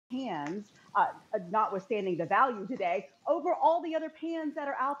pans, notwithstanding the value today, over all the other pans that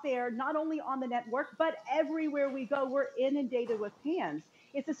are out there, not only on the network, but everywhere we go, we're inundated with pans.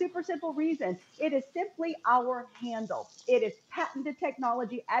 It's a super simple reason. It is simply our handle. It is patented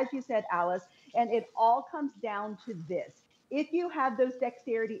technology, as you said, Alice, and it all comes down to this. If you have those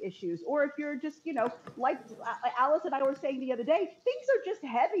dexterity issues, or if you're just, like Alice and I were saying the other day, things are just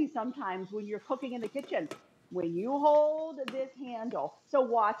heavy sometimes when you're cooking in the kitchen. When you hold this handle, so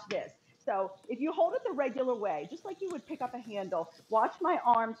watch this. So if you hold it the regular way, just like you would pick up a handle, watch my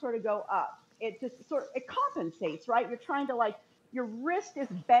arm sort of go up. It just it compensates, right? You're trying to your wrist is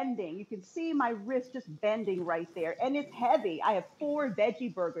bending. You can see my wrist just bending right there. And it's heavy. I have 4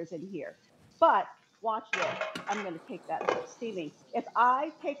 veggie burgers in here. But watch this. I'm going to take that steaming. If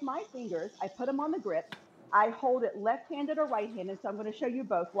I take my fingers, I put them on the grip, I hold it left-handed or right-handed. So I'm going to show you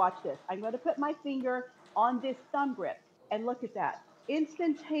both. Watch this. I'm going to put my finger on this thumb grip and look at that.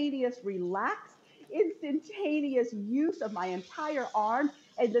 Instantaneous relax, instantaneous use of my entire arm.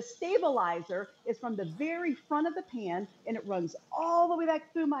 And the stabilizer is from the very front of the pan, and it runs all the way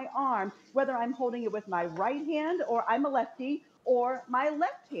back through my arm, whether I'm holding it with my right hand, or I'm a lefty, or my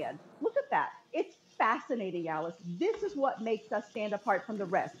left hand. Look at that. It's fascinating, Alice. This is what makes us stand apart from the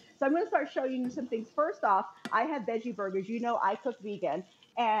rest. So I'm going to start showing you some things. First off, I have veggie burgers. You know I cook vegan,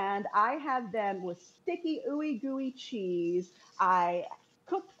 and I have them with sticky, ooey gooey cheese. I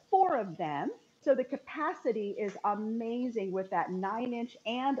cooked 4 of them. So the capacity is amazing with that 9-inch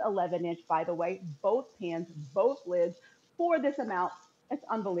and 11-inch, by the way, both pans, both lids for this amount. It's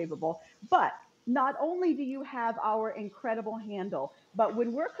unbelievable. But not only do you have our incredible handle, but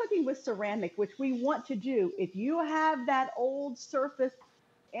when we're cooking with ceramic, which we want to do, if you have that old surface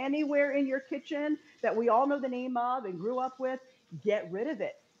anywhere in your kitchen that we all know the name of and grew up with, get rid of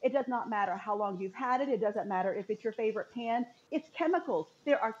it. It does not matter how long you've had it. It doesn't matter if it's your favorite pan. It's chemicals.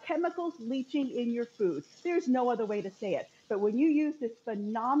 There are chemicals leaching in your food. There's no other way to say it. But when you use this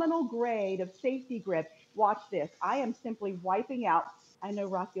phenomenal grade of safety grip, watch this. I am simply wiping out. I know,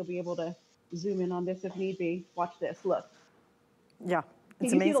 Rock, you'll be able to zoom in on this if need be. Watch this. Look. Yeah, it's Can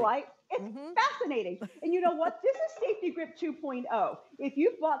you amazing. see the light? It's fascinating. And you know what? This is Safety Grip 2.0. If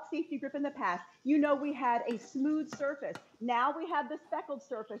you've bought Safety Grip in the past, you know we had a smooth surface. Now we have the speckled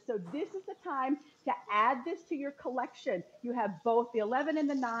surface. So this is the time to add this to your collection. You have both the 11 and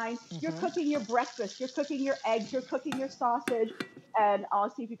the 9. You're cooking your breakfast. You're cooking your eggs. You're cooking your sausage. And I'll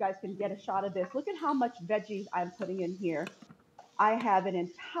see if you guys can get a shot of this. Look at how much veggies I'm putting in here. I have an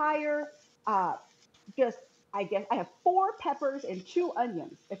entire, I have 4 peppers and 2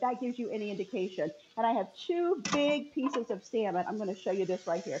 onions, if that gives you any indication. And I have 2 big pieces of salmon. I'm going to show you this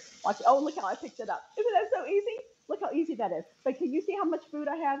right here. Watch. Oh, look how I picked it up. Isn't that so easy? Look how easy that is. But can you see how much food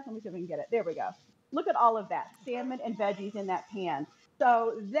I have? Let me see if we can get it. There we go. Look at all of that salmon and veggies in that pan.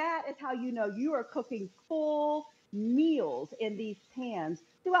 So that is how you know you are cooking full meals in these pans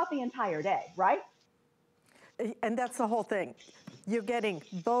throughout the entire day, right? And that's the whole thing. You're getting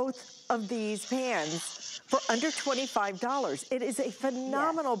both of these pans for under $25. It is a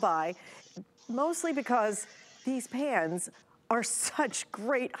phenomenal buy, mostly because these pans are such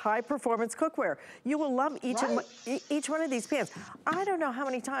great high-performance cookware. You will love each one of these pans. I don't know how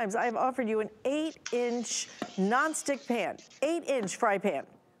many times I've offered you an 8-inch nonstick pan, 8-inch fry pan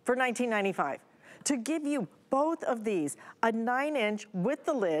for $19.95. To give you both of these, a 9-inch with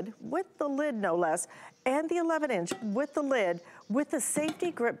the lid no less, and the 11-inch with the lid, with the Safety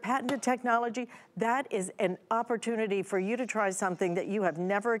Grip patented technology, that is an opportunity for you to try something that you have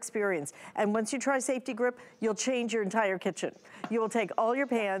never experienced. And once you try Safety Grip, you'll change your entire kitchen. You will take all your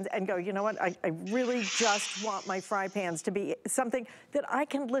pans and go, you know what, I really just want my fry pans to be something that I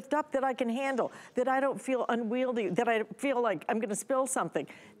can lift up, that I can handle, that I don't feel unwieldy, that I feel like I'm gonna spill something.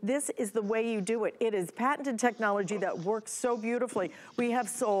 This is the way you do it. It is patented technology that works so beautifully. We have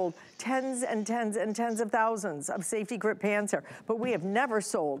sold tens and tens and tens of thousands of Safety Grip pans here, but we have never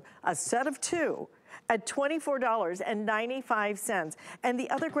sold a set of 2 at $24.95. And the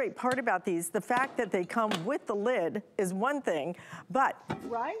other great part about these, the fact that they come with the lid is one thing, but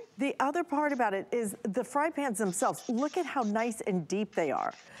the other part about it is the fry pans themselves. Look at how nice and deep they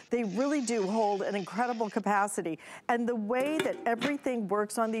are. They really do hold an incredible capacity. And the way that everything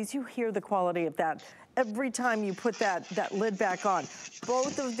works on these, you hear the quality of that. every time you put that lid back on.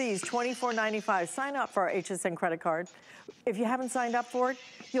 Both of these, $24.95. Sign up for our HSN credit card. If you haven't signed up for it,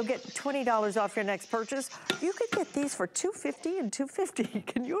 you'll get $20 off your next purchase. You could get these for $250 and $250.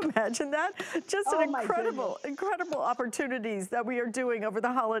 Can you imagine that? Just an incredible opportunities that we are doing over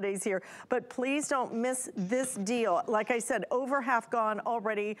the holidays here. But please don't miss this deal. Like I said, over half gone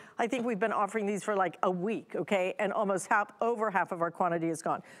already. I think we've been offering these for like a week, okay? And almost over half of our quantity is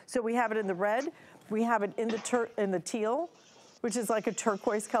gone. So we have it in the red. We have it in the teal, which is like a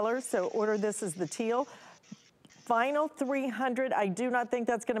turquoise color. So order this as the teal. Final 300. I do not think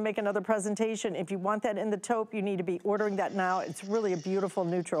that's going to make another presentation. If you want that in the taupe, you need to be ordering that now. It's really a beautiful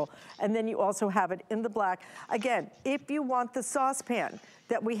neutral. And then you also have it in the black. Again, if you want the saucepan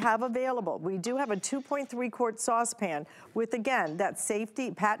that we have available, we do have a 2.3 quart saucepan with, again, that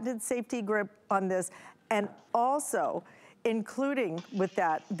patented safety grip on this, and also including with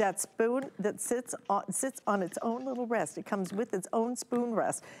that spoon that sits on its own little rest. It comes with its own spoon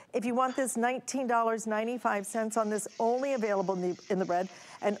rest. If you want this, $19.95 on this, only available in the red,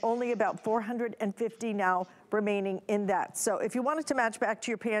 and only about 450 now remaining in that. So if you wanted to match back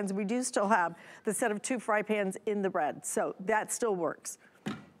to your pans, we do still have the set of 2 fry pans in the red. So that still works.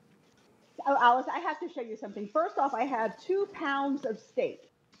 Oh, Alice, I have to show you something. First off, I have 2 pounds of steak.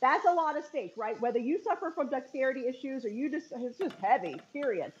 That's a lot of steak, right? Whether you suffer from dexterity issues or it's just heavy,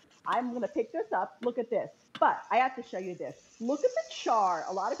 period. I'm gonna pick this up, look at this. But I have to show you this. Look at the char.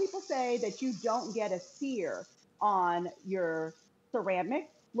 A lot of people say that you don't get a sear on your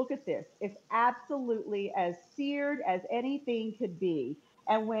ceramic. Look at this. It's absolutely as seared as anything could be.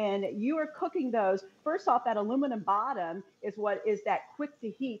 And when you are cooking those, first off, that aluminum bottom is what is that quick to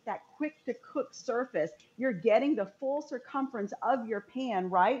heat, that quick to cook surface. You're getting the full circumference of your pan,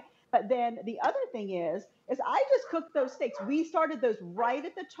 right? But then the other thing is I just cooked those steaks. We started those right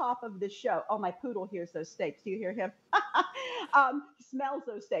at the top of the show. Oh, my poodle hears those steaks. Do you hear him? Smells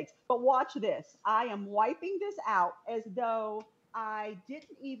those steaks. But watch this. I am wiping this out as though I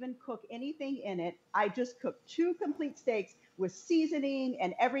didn't even cook anything in it. I just cooked 2 complete steaks with seasoning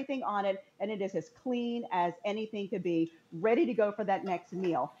and everything on it, and it is as clean as anything could be, ready to go for that next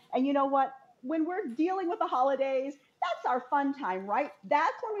meal. And you know what? When we're dealing with the holidays, that's our fun time, right?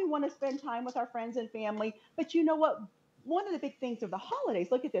 That's when we want to spend time with our friends and family. But you know what? One of the big things of the holidays,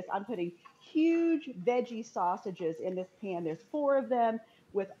 look at this. I'm putting huge veggie sausages in this pan. There's 4 of them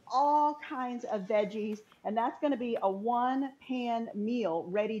with all kinds of veggies, and that's going to be a 1-pan meal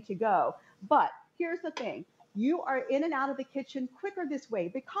ready to go. But here's the thing. You are in and out of the kitchen quicker this way,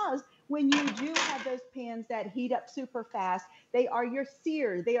 because when you do have those pans that heat up super fast, they are your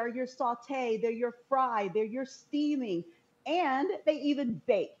sear, they are your saute, they're your fry, they're your steaming, and they even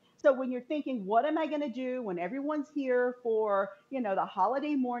bake. So when you're thinking, what am I going to do when everyone's here for, the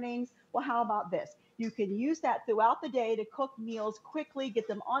holiday mornings? Well, how about this? You can use that throughout the day to cook meals quickly, get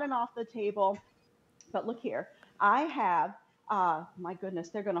them on and off the table. But look here, I have, my goodness,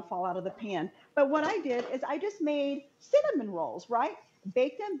 they're going to fall out of the pan. But what I did is I just made cinnamon rolls, right?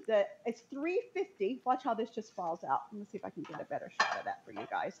 Baked them. It's $3.50. Watch how this just falls out. Let me see if I can get a better shot of that for you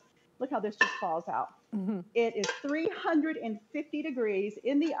guys. Look how this just falls out. Mm-hmm. It is 350 degrees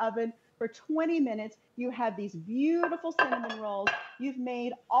in the oven for 20 minutes. You have these beautiful cinnamon rolls. You've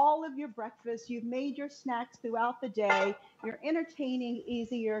made all of your breakfast. You've made your snacks throughout the day. You're entertaining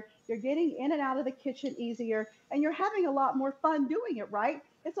easier. You're getting in and out of the kitchen easier. And you're having a lot more fun doing it, right?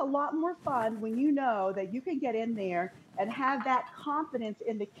 It's a lot more fun when you know that you can get in there and have that confidence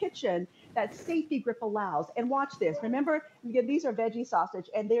in the kitchen that safety grip allows. And watch this. Remember, these are veggie sausage,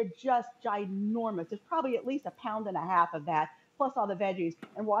 and they're just ginormous. There's probably at least 1.5 pounds of that, plus all the veggies.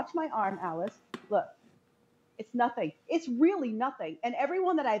 And watch my arm, Alice. Look, it's nothing. It's really nothing. And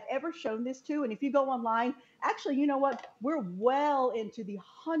everyone that I've ever shown this to, and if you go online, actually, you know what? We're well into the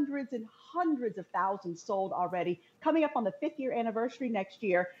hundreds and hundreds of thousands sold already, coming up on the 5th year anniversary next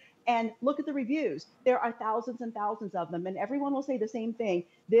year. And look at the reviews. There are thousands and thousands of them, and everyone will say the same thing.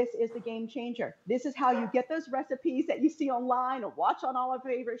 This is the game changer. This is how you get those recipes that you see online or watch on all our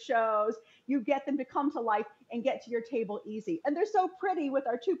favorite shows. You get them to come to life and get to your table easy. And they're so pretty with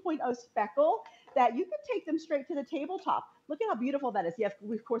our 2.0 speckle that you can take them straight to the tabletop. Look at how beautiful that is. Yes,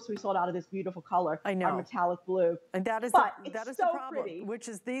 of course, we sold out of this beautiful color. I know. Our metallic blue. And that is, but that is so the problem, pretty. Which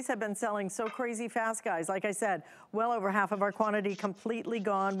is these have been selling so crazy fast, guys. Like I said, well over half of our quantity completely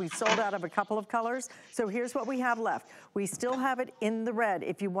gone. We've sold out of a couple of colors. So here's what we have left. We still have it in the red.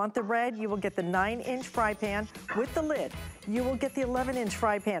 If you want the red, you will get the 9-inch fry pan with the lid. You will get the 11-inch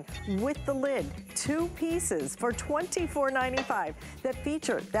fry pan with the lid. 2 pieces for $24.95 that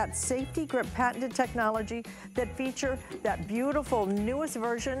feature that safety grip patented technology, that feature that that beautiful newest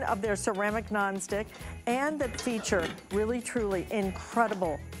version of their ceramic nonstick, and that feature really, truly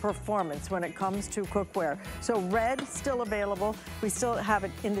incredible performance when it comes to cookware. So red, still available. We still have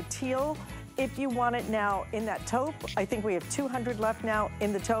it in the teal. If you want it now in that taupe, I think we have 200 left now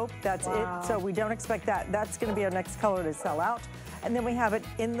in the taupe. That's it. So we don't expect that. That's going to be our next color to sell out. And then we have it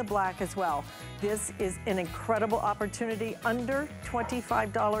in the black as well. This is an incredible opportunity, under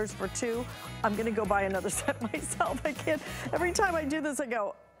 $25 for two. I'm going to go buy another set myself. I can't. Every time I do this, I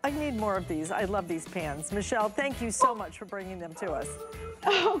go, I need more of these. I love these pans. Michelle, thank you so much for bringing them to us.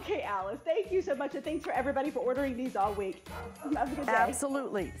 Okay, Alice, thank you so much, and thanks for everybody for ordering these all week. Have a good day.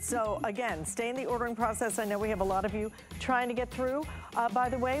 Absolutely. So again, stay in the ordering process. I know we have a lot of you trying to get through. By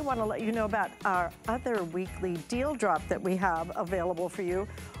the way, want to let you know about our other weekly deal drop that we have available for you,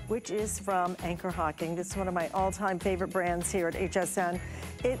 which is from Anchor Hocking. This is one of my all-time favorite brands here at HSN.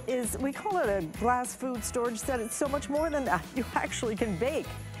 It is, we call it a glass food storage set. It's so much more than that. You actually can bake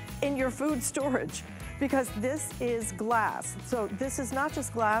in your food storage, because this is glass. So this is not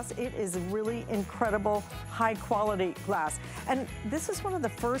just glass, it is really incredible, high quality glass. And this is one of the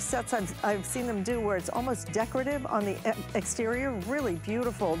first sets I've seen them do where it's almost decorative on the exterior. Really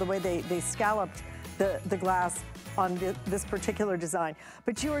beautiful, the way they scalloped the glass on this particular design.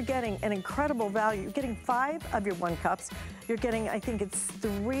 But you are getting an incredible value. You're getting 5 of your 1 cups. You're getting, I think it's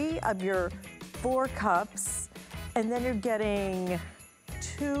 3 of your 4 cups. And then you're getting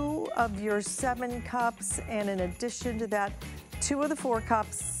 2 of your 7 cups, and in addition to that, 2 of the 4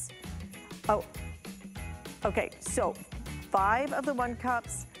 cups. Oh, okay, so 5 of the 1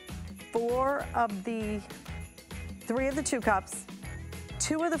 cups, 3 of the 2 cups,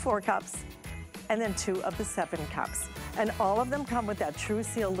 2 of the 4 cups, and then 2 of the 7 cups. And all of them come with that true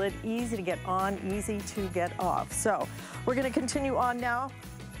seal lid, easy to get on, easy to get off. So we're gonna continue on now,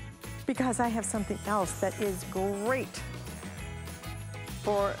 because I have something else that is great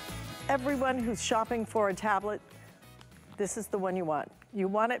for everyone who's shopping for a tablet. This is the one you want. You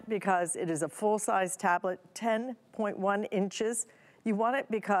want it because it is a full-size tablet, 10.1 inches. You want it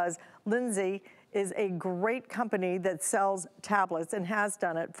because Lindsay is a great company that sells tablets and has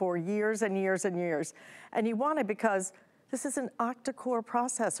done it for years and years and years. And you want it because this is an octa-core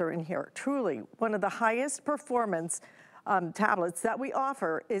processor in here. Truly, one of the highest performance tablets that we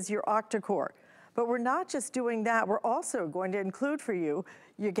offer is your octa-core. But we're not just doing that, we're also going to include for you,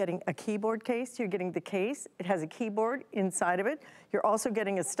 you're getting a keyboard case, you're getting the case, it has a keyboard inside of it, you're also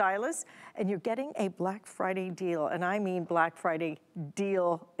getting a stylus, and you're getting a Black Friday deal, and I mean Black Friday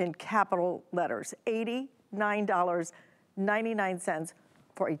deal in capital letters, $89.99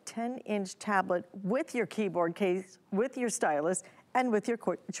 for a 10-inch tablet with your keyboard case, with your stylus, and with your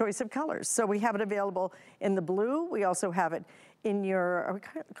choice of colors. So we have it available in the blue, we also have it in your, are we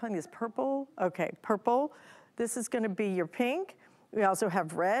calling this purple? Okay, purple. This is gonna be your pink. We also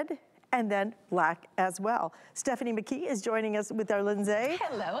have red, and then black as well. Stephanie McKee is joining us with our Lindsay.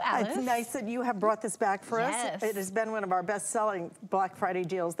 Hello, Alice. It's nice that you have brought this back for us. It has been one of our best-selling Black Friday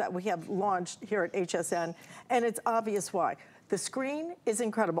deals that we have launched here at HSN, and it's obvious why. The screen is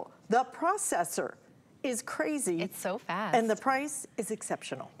incredible. The processor is crazy. It's so fast. And the price is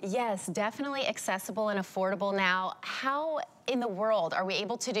exceptional. Yes, definitely accessible and affordable now. How in the world are we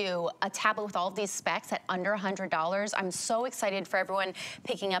able to do a tablet with all of these specs at under $100? I'm so excited for everyone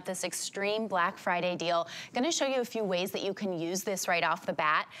picking up this extreme Black Friday deal. I'm gonna show you a few ways that you can use this right off the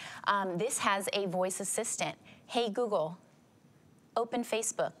bat. This has a voice assistant. Hey Google, open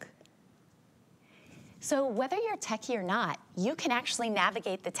Facebook. So whether you're techie or not, you can actually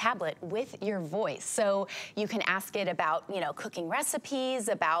navigate the tablet with your voice. So you can ask it about, cooking recipes,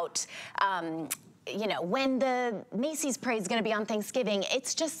 about, when the Macy's parade is going to be on Thanksgiving.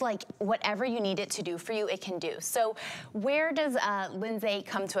 It's just like whatever you need it to do for you, it can do. So where does Lindsay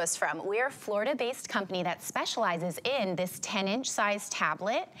come to us from? We're a Florida-based company that specializes in this 10-inch size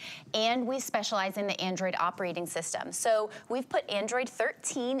tablet, and we specialize in the Android operating system. So we've put Android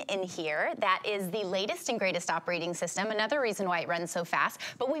 13 in here. That is the latest and greatest operating system, another reason why it runs so fast.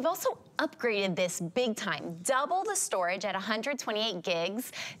 But we've also upgraded this big time. Double the storage at 128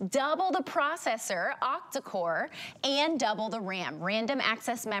 gigs, double the processor, octa-core, and double the RAM. Random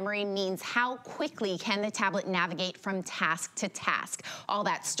access memory means how quickly can the tablet navigate from task to task. All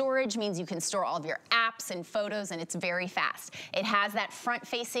that storage means you can store all of your apps and photos, and it's very fast. It has that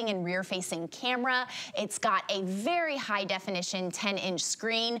front-facing and rear-facing camera. It's got a very high-definition 10-inch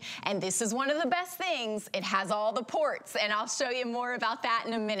screen, and this is one of the best things. It has all the ports, and I'll show you more about that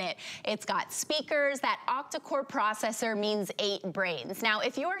in a minute. It's got speakers. That octa-core processor means 8 brains. Now,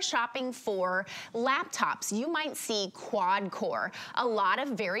 if you are shopping for Laptops, you might see quad core. A lot of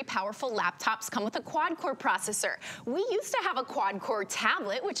very powerful laptops come with a quad core processor. We used to have a quad core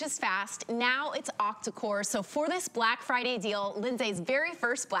tablet, which is fast. Now it's octa-core. So for this Black Friday deal, Lindsay's very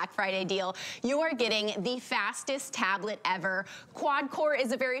first Black Friday deal, you are getting the fastest tablet ever. Quad core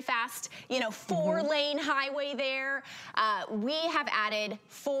is a very fast, you know, 4-lane highway there. We have added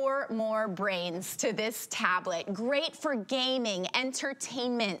 4 more brains to this tablet. Great for gaming,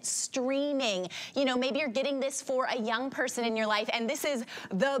 entertainment, streaming. You know, maybe you're getting this for a young person in your life, and this is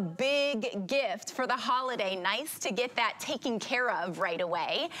the big gift for the holiday. Nice to get that taken care of right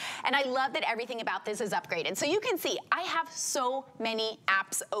away. And I love that everything about this is upgraded. So you can see I have so many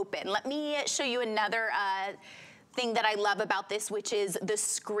apps open. Let me show you another thing that I love about this, which is the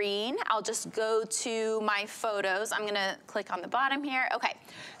screen. I'll just go to my photos. I'm gonna click on the bottom here. Okay,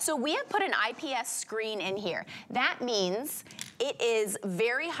 so we have put an IPS screen in here. That means it is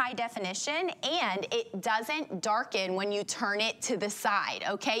very high definition and it doesn't darken when you turn it to the side,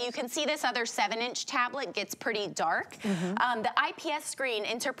 okay? You can see this other 7-inch tablet gets pretty dark. The IPS screen,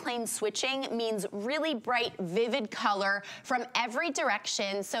 interplane switching, means really bright, vivid color from every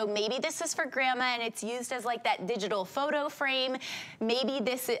direction. So maybe this is for grandma and it's used as like that digital photo frame. Maybe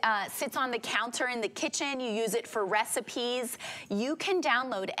this sits on the counter in the kitchen. You use it for recipes. You can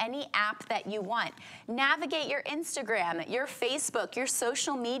download any app that you want. Navigate your Instagram, your Facebook, your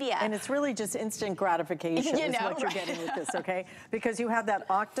social media. And it's really just instant gratification is what you're getting with this, okay? Because you have that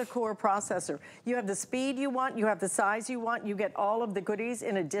octa-core processor. You have the speed you want, you have the size you want, you get all of the goodies.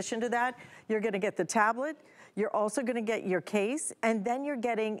 In addition to that, you're gonna get the tablet, you're also gonna get your case, and then you're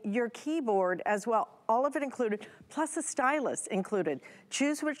getting your keyboard as well. All of it included, plus a stylus included.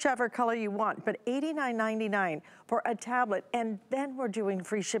 Choose whichever color you want, but $89.99 for a tablet, and then we're doing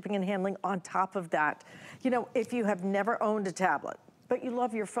free shipping and handling on top of that. You know, if you have never owned a tablet, but you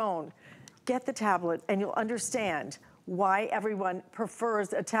love your phone, get the tablet and you'll understand why everyone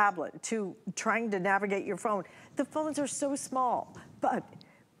prefers a tablet to trying to navigate your phone. The phones are so small, but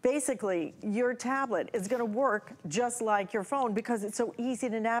basically, your tablet is gonna work just like your phone because it's so easy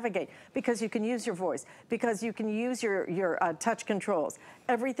to navigate, because you can use your voice, because you can use your touch controls.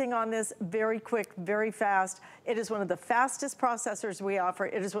 Everything on this, very quick, very fast. It is one of the fastest processors we offer.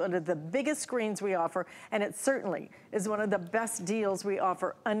 It is one of the biggest screens we offer, and it certainly is one of the best deals we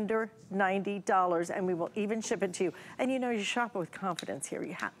offer, under $90, and we will even ship it to you. And you know, you shop with confidence here.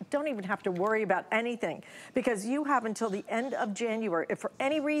 You don't even have to worry about anything, because you have until the end of January. If for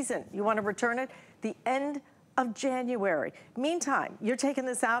any reason you want to return it, the end of January. Meantime, you're taking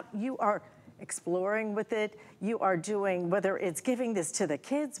this out, you are exploring with it, you are doing, whether it's giving this to the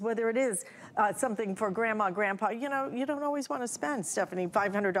kids, whether it is something for grandma, grandpa. You know, you don't always want to spend, Stephanie,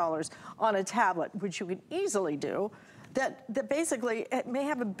 $500 on a tablet, which you can easily do, that basically it may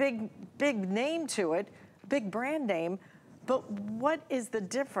have a big name to it, big brand name, but what is the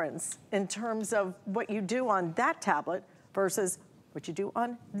difference in terms of what you do on that tablet versus what you do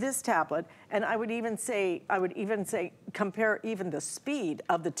on this tablet? And I would even say, compare even the speed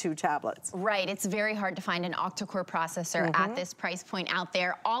of the 2 tablets. Right, it's very hard to find an octa-core processor at this price point out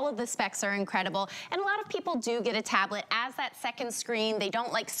there. All of the specs are incredible, and a lot of people do get a tablet as that second screen. They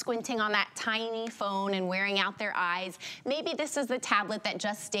don't like squinting on that tiny phone and wearing out their eyes. Maybe this is the tablet that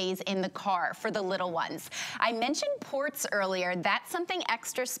just stays in the car for the little ones. I mentioned ports earlier. That's something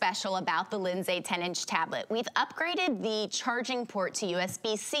extra special about the Lindsay 10-inch tablet. We've upgraded the charging port to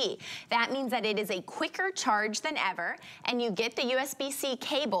USB-C. That means that it is a quicker charge than ever, and you get the USB-C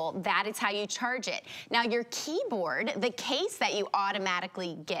cable. That is how you charge it. Now your keyboard, the case that you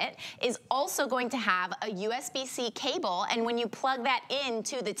automatically get, is also going to have a USB-C cable, and when you plug that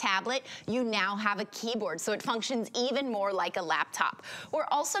into the tablet, you now have a keyboard, so it functions even more like a laptop. We're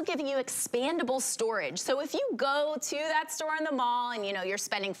also giving you expandable storage, so if you go to that store in the mall and you know you're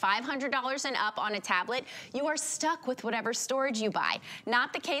spending $500 and up on a tablet, you are stuck with whatever storage you buy.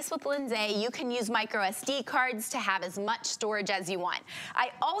 Not the case with Lindsay. You can use micro SD cards to have as much storage as you want.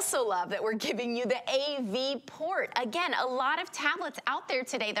 I also love that we're giving you the AV port. Again, a lot of tablets out there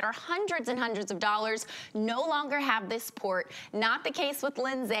today that are hundreds and hundreds of dollars no longer have this port. Not the case with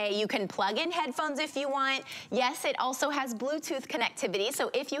Lindsay. You can plug in headphones if you want. Yes, it also has Bluetooth connectivity,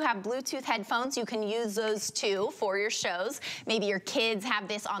 so if you have Bluetooth headphones, you can use those too for your shows. Maybe your kids have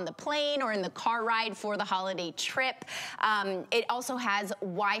this on the plane or in the car ride for the holiday trip. It also has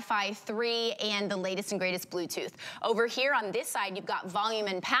Wi-Fi 3 and the latest and greatest Bluetooth. Over here on this side, you've got volume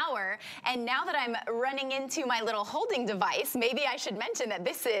and power. And now that I'm running into my little holding device, maybe I should mention that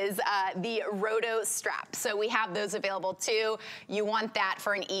this is the Roto strap. So we have those available too. You want that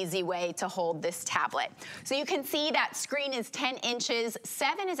for an easy way to hold this tablet. So you can see that screen is 10 inches.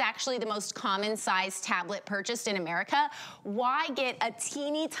 7 is actually the most common size tablet purchased in America. Why get a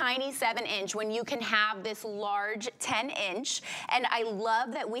teeny tiny 7-inch when you can have this large 10-inch? And I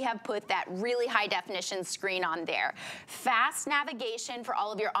love that we have put that really high definition screen on there. Fast navigation for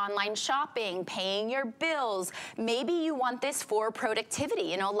all of your online shopping, paying your bills. Maybe you want this for productivity.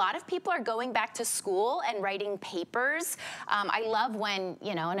 You know, a lot of people are going back to school and writing papers. I love when,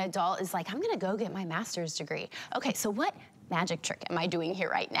 you know, an adult is like, I'm gonna go get my master's degree. Okay, so what magic trick am I doing here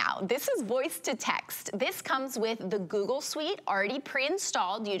right now? This is voice to text. This comes with the Google Suite already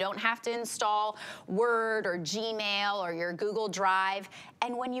pre-installed. You don't have to install Word or Gmail or your Google Drive.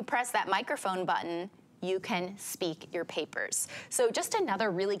 And when you press that microphone button, you can speak your papers. So just another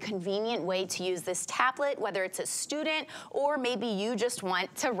really convenient way to use this tablet, whether it's a student or maybe you just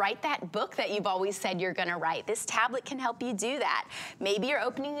want to write that book that you've always said you're gonna write. This tablet can help you do that. Maybe you're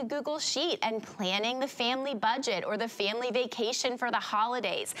opening a Google Sheet and planning the family budget or the family vacation for the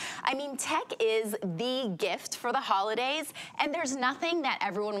holidays. I mean, tech is the gift for the holidays, and there's nothing that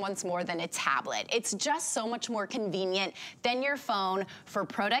everyone wants more than a tablet. It's just so much more convenient than your phone for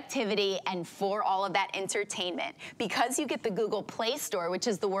productivity and for all of that entertainment. Because you get the Google Play Store, which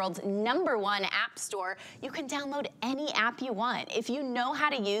is the world's #1 app store, you can download any app you want. If you know how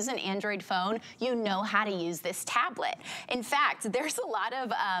to use an Android phone, you know how to use this tablet. In fact, there's a lot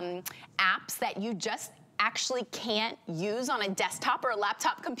of apps that you just actually can't use on a desktop or a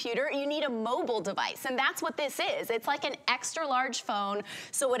laptop computer. You need a mobile device, and that's what this is. It's like an extra large phone,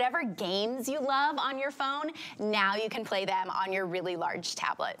 so whatever games you love on your phone, now you can play them on your really large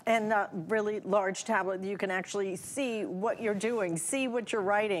tablet. And a really large tablet, you can actually see what you're doing, see what you're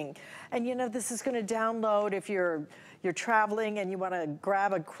writing. And you know, this is gonna download if you're traveling and you wanna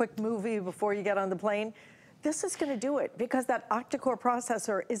grab a quick movie before you get on the plane. This is gonna do it because that octa-core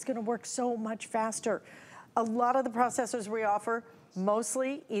processor is gonna work so much faster. A lot of the processors we offer,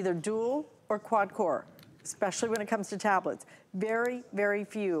 mostly either dual or quad core, especially when it comes to tablets. Very, very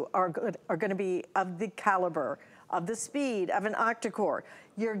few are gonna be of the caliber, of the speed of an octa-core.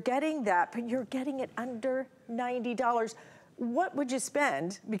 You're getting that, but you're getting it under $90. What would you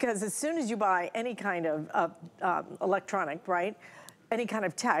spend? Because as soon as you buy any kind of electronic, right? Any kind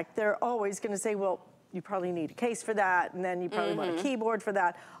of tech, they're always gonna say, well, you probably need a case for that, and then you probably want a keyboard for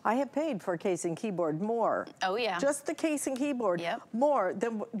that. I have paid for a case and keyboard more. Oh yeah. Just the case and keyboard, more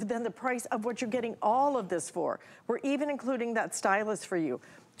than the price of what you're getting all of this for. We're even including that stylus for you.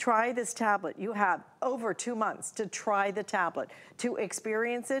 Try this tablet. You have over 2 months to try the tablet, to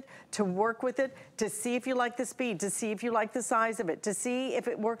experience it, to work with it, to see if you like the speed, to see if you like the size of it, to see if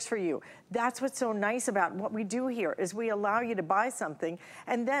it works for you. That's what's so nice about what we do here is we allow you to buy something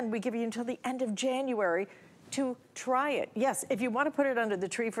and then we give you until the end of January to try it. Yes, if you want to put it under the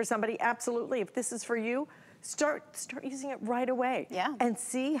tree for somebody, absolutely. If this is for you, start using it right away and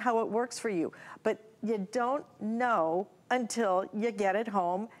see how it works for you. But you don't know until you get it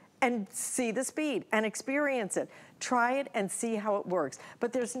home and see the speed and experience it. Try it and see how it works.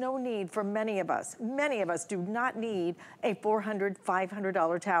 But there's no need for many of us do not need a $400,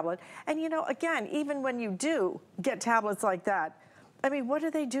 $500 tablet. And you know, again, even when you do get tablets like that, I mean, what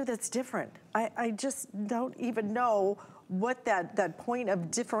do they do that's different? I just don't even know what that point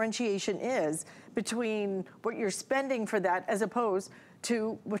of differentiation is between what you're spending for that as opposed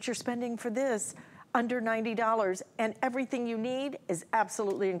to what you're spending for this under $90, and everything you need is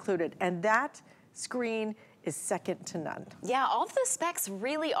absolutely included. And that screen is second to none. Yeah, all of the specs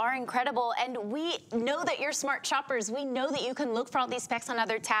really are incredible, and we know that you're smart shoppers. We know that you can look for all these specs on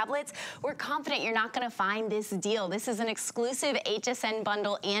other tablets. We're confident you're not gonna find this deal. This is an exclusive HSN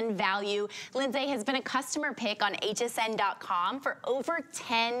bundle and value. Lindsay has been a customer pick on hsn.com for over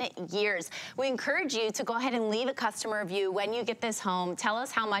 10 years. We encourage you to go ahead and leave a customer review when you get this home. Tell us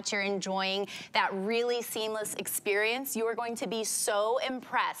how much you're enjoying that really seamless experience. You are going to be so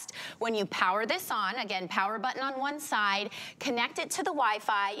impressed when you power this on. Again, power button on one side, connect it to the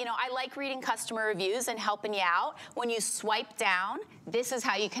Wi-Fi. You know, I like reading customer reviews and helping you out. When you swipe down, this is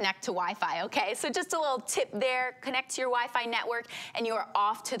how you connect to Wi-Fi, okay? So just a little tip there, connect to your Wi-Fi network and you are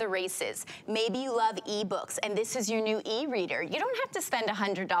off to the races. Maybe you love ebooks and this is your new e-reader. You don't have to spend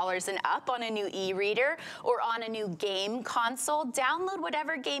 $100 and up on a new e-reader or on a new game console. Download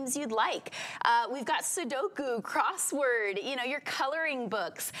whatever games you'd like. We've got Sudoku, crossword, you know, your coloring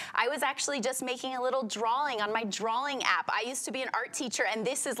books. I was actually just making a little drawing on my drawing app. I used to be an art teacher and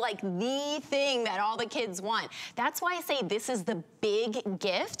this is like the thing that all the kids want. That's why I say this is the big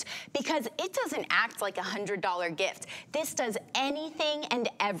gift, because it doesn't act like $100 gift. This does anything and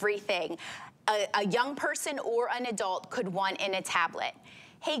everything a young person or an adult could want in a tablet.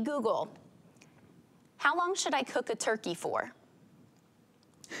 Hey Google, how long should I cook a turkey for?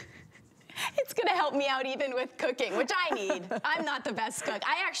 It's gonna help me out even with cooking, which I need. I'm not the best cook.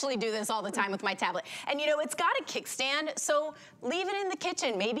 I actually do this all the time with my tablet. And you know, it's got a kickstand, so leave it in the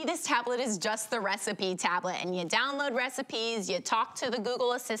kitchen. Maybe this tablet is just the recipe tablet and you download recipes, you talk to the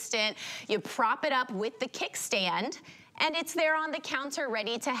Google Assistant, you prop it up with the kickstand, and it's there on the counter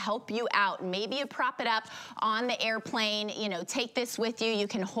ready to help you out. Maybe you prop it up on the airplane, you know, take this with you. You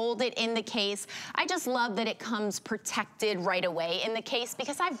can hold it in the case. I just love that it comes protected right away in the case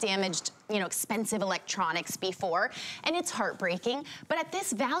because I've damaged, you know, expensive electronics before and it's heartbreaking. But at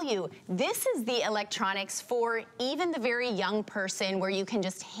this value, this is the electronics for even the very young person where you can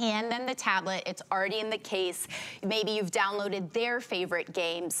just hand them the tablet. It's already in the case. Maybe you've downloaded their favorite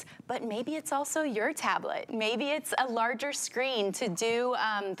games, but maybe it's also your tablet. Maybe it's a larger screen to do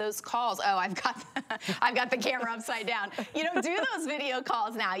those calls. Oh, I've got the camera upside down. You don't do those video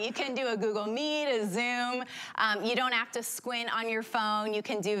calls now. You can do a Google Meet, a Zoom. You don't have to squint on your phone. You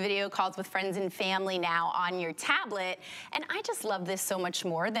can do video calls with friends and family now on your tablet. And I just love this so much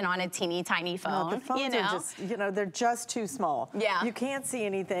more than on a teeny tiny phone. No, the phones are just, you know, they're just too small. Yeah. You can't see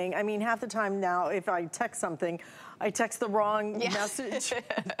anything. I mean, half the time now, if I text something, I text the wrong message.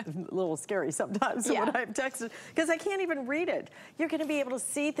 A little scary sometimes when I've texted, because I can't even read it. You're gonna be able to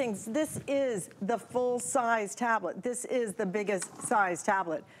see things. This is the full-size tablet. This is the biggest size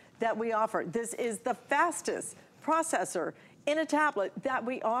tablet that we offer. This is the fastest processor in a tablet that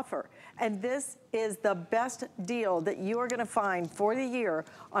we offer. And this is the best deal that you are gonna find for the year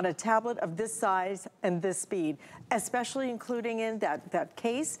on a tablet of this size and this speed, especially including in that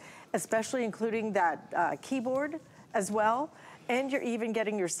case, especially including that keyboard as well. And you're even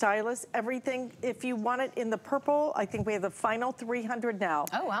getting your stylus, everything. If you want it in the purple, I think we have the final 300 now.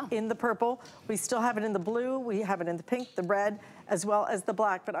 Oh, wow. In the purple. We still have it in the blue. We have it in the pink, the red, as well as the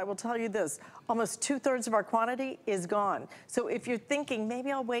black. But I will tell you this, almost 2/3 of our quantity is gone. So if you're thinking,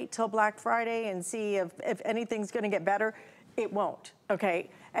 maybe I'll wait till Black Friday and see if anything's gonna get better, it won't, okay?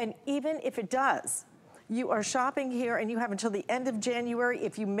 And even if it does, you are shopping here and you have until the end of January.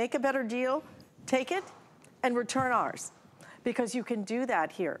 If you make a better deal, take it and return ours. Because you can do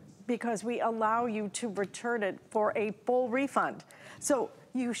that here, because we allow you to return it for a full refund. So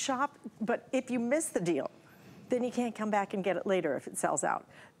you shop, but if you miss the deal, then you can't come back and get it later if it sells out.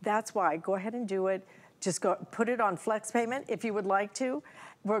 That's why, go ahead and do it. Just go put it on flex payment if you would like to.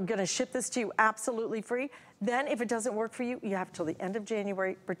 We're gonna ship this to you absolutely free. Then if it doesn't work for you, you have till the end of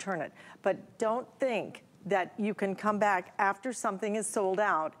January, return it. But don't think that you can come back after something is sold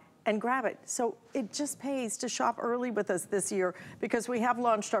out and grab it. So it just pays to shop early with us this year because we have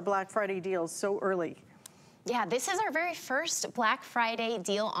launched our Black Friday deals so early. Yeah, this is our very first Black Friday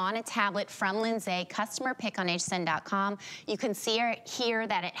deal on a tablet from Lindsay, customer pick on hsn.com. You can see here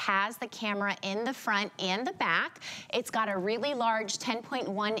that it has the camera in the front and the back. It's got a really large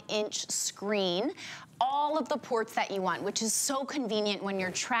 10.1-inch screen. All of the ports that you want, which is so convenient when you're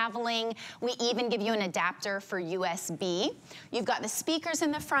traveling. We even give you an adapter for USB. You've got the speakers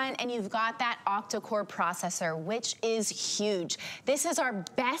in the front and you've got that octa-core processor, which is huge. This is our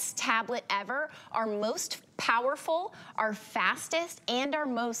best tablet ever, our most powerful, our fastest, and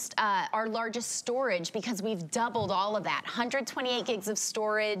our largest storage because we've doubled all of that. 128 gigs of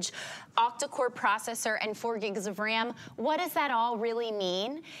storage, octa-core processor, and 4 gigs of RAM. What does that all really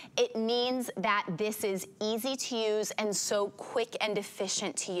mean? It means that this is easy to use and so quick and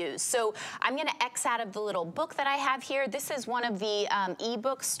efficient to use. So I'm gonna X out of the little book that I have here. This is one of the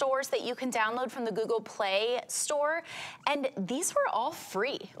ebook stores that you can download from the Google Play store. And these were all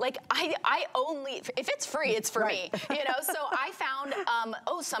free. Like I only, if it's free, it's for me, you know? So I found,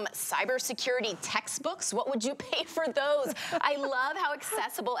 some cybersecurity textbooks. What would you pay for those? I love how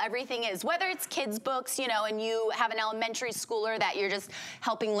accessible everything is, whether it's kids books, you know, and you have an elementary schooler that you're just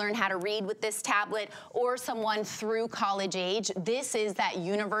helping learn how to read with this tablet, or someone through college age, this is that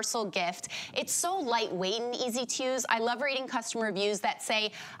universal gift. It's so lightweight and easy to use. I love reading customer reviews that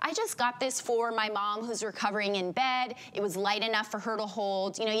say, I just got this for my mom who's recovering in bed. It was light enough for her to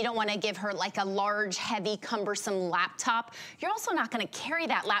hold. You know, you don't want to give her like a large, heavy, cumbersome laptop. You're also not going to carry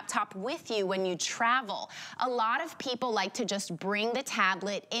that laptop with you when you travel. A lot of people like to just bring the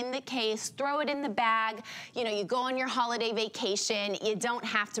tablet in the case, throw it in the bag. You know, you go on your holiday vacation, you don't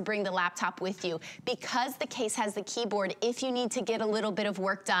have to bring the laptop with you. Because the case has the keyboard, if you need to get a little bit of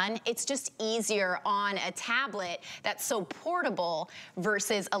work done, it's just easier on a tablet that's so portable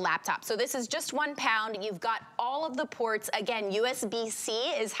versus a laptop. So this is just 1 pound. You've got all of the ports. Again, USB-C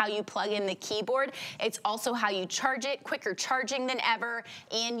is how you plug in the keyboard. It's also how you charge it, quicker charging than ever.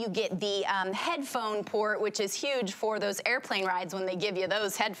 And you get the headphone port, which is huge for those airplane rides when they give you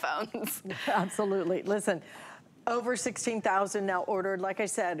those headphones. Absolutely. Listen, over 16,000 now ordered. Like I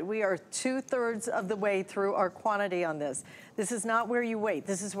said, we are 2/3 of the way through our quantity on this. This is not where you wait.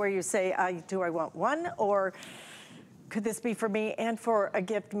 This is where you say, do I want one, or could this be for me and for a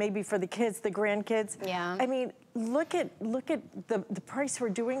gift, maybe for the kids, the grandkids? Yeah. I mean, look at the price we're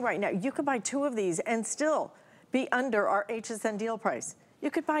doing right now. You could buy 2 of these and still be under our HSN deal price. You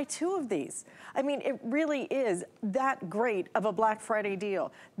could buy 2 of these. I mean, it really is that great of a Black Friday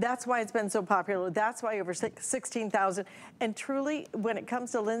deal. That's why it's been so popular. That's why over 16,000. And truly, when it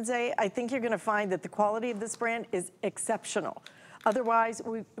comes to Lindsay, I think you're gonna find that the quality of this brand is exceptional. Otherwise,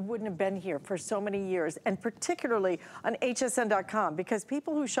 we wouldn't have been here for so many years, and particularly on hsn.com, because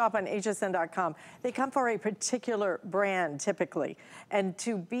people who shop on hsn.com, they come for a particular brand typically. And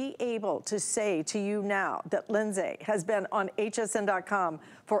to be able to say to you now that Lindsay has been on hsn.com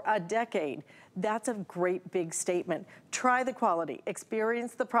for a decade, that's a great big statement. Try the quality,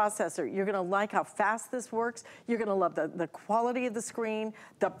 experience the processor. You're gonna like how fast this works. You're gonna love the quality of the screen,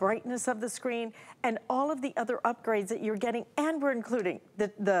 the brightness of the screen, and all of the other upgrades that you're getting. And we're including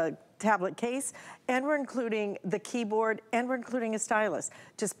the tablet case, and we're including the keyboard, and we're including a stylus.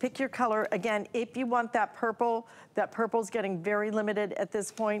 Just pick your color. Again, if you want that purple's getting very limited at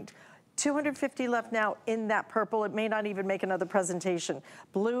this point. 250 left now in that purple. It may not even make another presentation.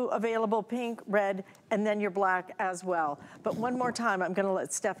 Blue available, pink, red, and then your black as well. But one more time, I'm gonna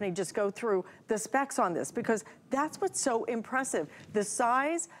let Stephanie just go through the specs on this, because that's what's so impressive. The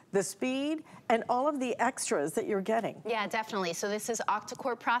size, the speed, and all of the extras that you're getting. Yeah, definitely. So this is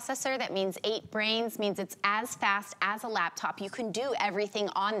octa-core processor. That means 8 brains, means it's as fast as a laptop. You can do everything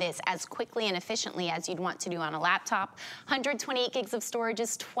on this as quickly and efficiently as you'd want to do on a laptop. 128 gigs of storage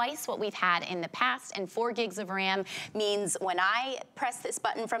is twice what we've had in the past, and 4 gigs of RAM means when I press this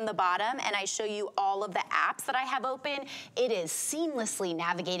button from the bottom and I show you all of the apps that I have open, it is seamlessly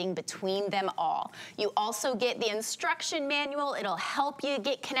navigating between them all. You also get the instruction manual. It'll help you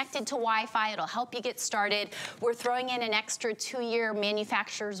get connected to Wi-Fi. It'll help you get started. We're throwing in an extra 2-year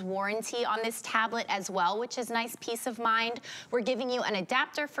manufacturer's warranty on this tablet as well, which is nice peace of mind. We're giving you an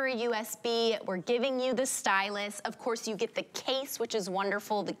adapter for a USB. We're giving you the stylus. Of course, you get the case, which is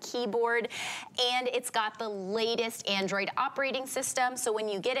wonderful, the keyboard, and it's got the latest Android operating system. So when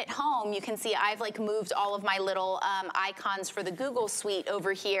you get it home, you can see I've like moved all of my little icons for the Google Suite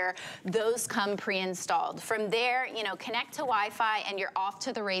over here. Those come pre-installed. From there, you know, connect to Wi-Fi and you're off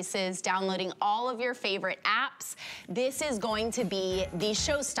to the races, downloading all of your favorite apps. This is going to be the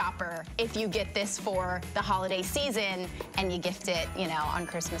showstopper if you get this for the holiday season and you gift it, you know, on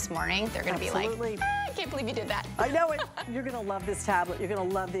Christmas morning. They're gonna be like, I can't believe you did that. I know it. You're gonna love this tablet. You're gonna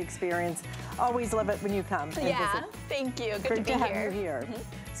love the experience. Always love it when you come and visit. Thank you. Good Great to be have here. you here.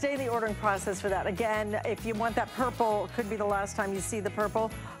 Stay in the ordering process for that. Again, if you want that purple, could be the last time you see the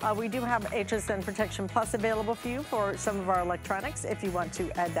purple. We do have HSN Protection Plus available for you for some of our electronics. If you want to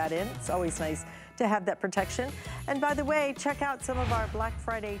add that in, it's always nice to have that protection. And by the way, check out some of our Black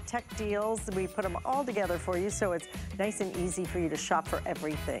Friday tech deals. We put them all together for you, so it's nice and easy for you to shop for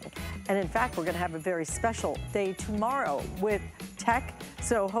everything. And in fact, we're gonna have a very special day tomorrow with tech.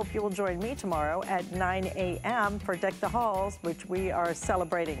 So hope you will join me tomorrow at 9 a.m. for Deck the Halls, which we are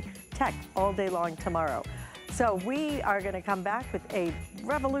celebrating tech all day long tomorrow. So we are gonna come back with a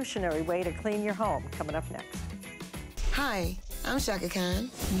revolutionary way to clean your home coming up next. Hi, I'm Shaka Khan.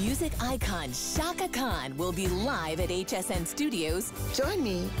 Music icon Shaka Khan will be live at HSN Studios. Join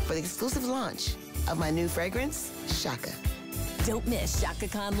me for the exclusive launch of my new fragrance, Shaka. Don't miss Shaka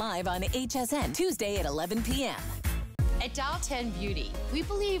Khan live on HSN Tuesday at 11 p.m. At Dial 10 Beauty, we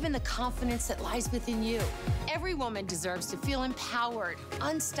believe in the confidence that lies within you. Every woman deserves to feel empowered,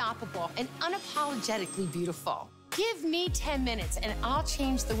 unstoppable, and unapologetically beautiful. Give me 10 minutes and I'll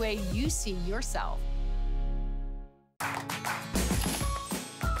change the way you see yourself.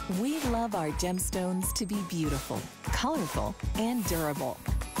 We love our gemstones to be beautiful, colorful, and durable.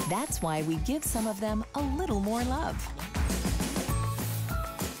 That's why we give some of them a little more love.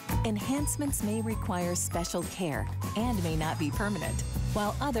 Enhancements may require special care and may not be permanent,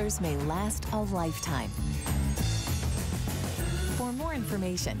 while others may last a lifetime. For more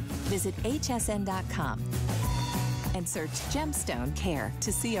information, visit hsn.com and search Gemstone Care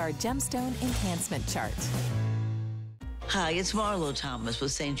to see our gemstone enhancement chart. Hi, it's Marlo Thomas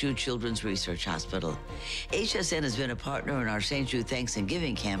with St. Jude Children's Research Hospital. HSN has been a partner in our St. Jude Thanks and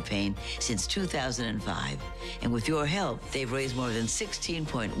Giving campaign since 2005. And with your help, they've raised more than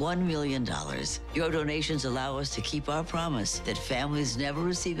 $16.1 million. Your donations allow us to keep our promise that families never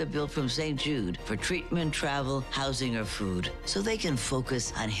receive a bill from St. Jude for treatment, travel, housing, or food, so they can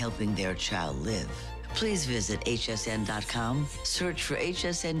focus on helping their child live. Please visit hsn.com, search for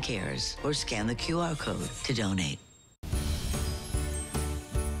HSN Cares, or scan the QR code to donate.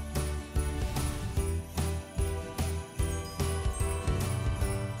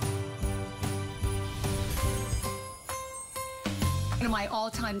 One of my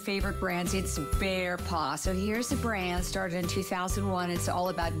all-time favorite brands, it's Bear Paw. So here's a brand started in 2001. It's all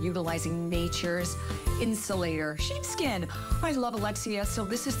about utilizing nature's insulator sheepskin. I love Alexia. So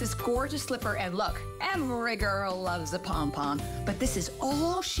this is this gorgeous slipper, and look, every girl loves a pom-pom. But this is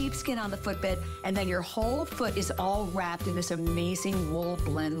all sheepskin on the footbed, and then your whole foot is all wrapped in this amazing wool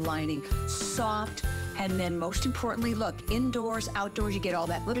blend lining. Soft, and then most importantly, look, indoors, outdoors, you get all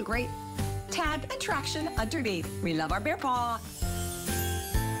that little great tad attraction underneath. We love our Bear Paw.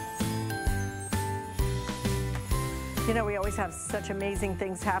 You know, we always have such amazing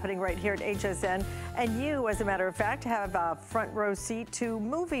things happening right here at HSN. And you, as a matter of fact, have a front row seat to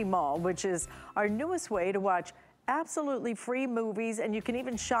Movie Mall, which is our newest way to watch absolutely free movies. And you can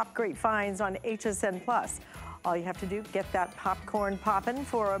even shop great finds on HSN Plus. All you have to do, get that popcorn poppin'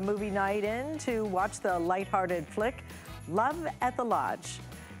 for a movie night in to watch the lighthearted flick, Love at the Lodge.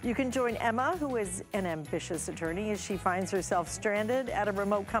 You can join Emma, who is an ambitious attorney, as she finds herself stranded at a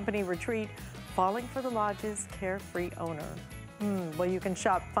remote company retreat, falling for the lodge's carefree owner. Well, you can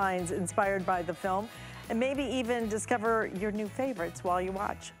shop finds inspired by the film and maybe even discover your new favorites while you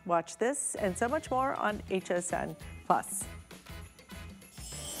watch. Watch this and so much more on HSN Plus.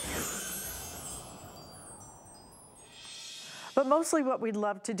 But mostly what we'd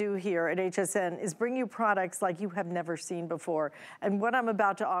love to do here at HSN is bring you products like you have never seen before. And what I'm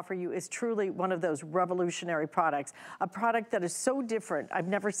about to offer you is truly one of those revolutionary products. A product that is so different. I've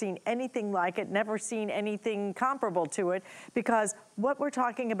never seen anything like it, never seen anything comparable to it, because what we're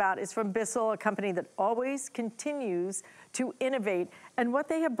talking about is from Bissell, a company that always continues to innovate. And what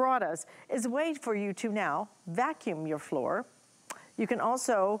they have brought us is a way for you to now vacuum your floor. You can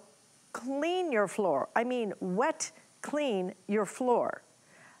also clean your floor. I mean, wet clean your floor.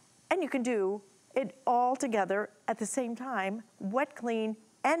 And you can do it all together at the same time, wet clean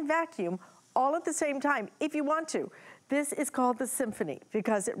and vacuum all at the same time if you want to. This is called the Symphony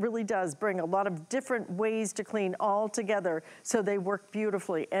because it really does bring a lot of different ways to clean all together so they work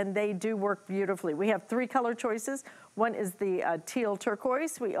beautifully, and they do work beautifully. We have 3 color choices. One is the teal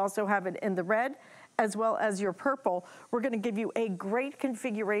turquoise. We also have it in the red, as well as your purple. We're gonna give you a great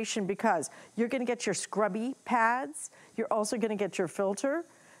configuration because you're gonna get your scrubby pads. You're also gonna get your filter.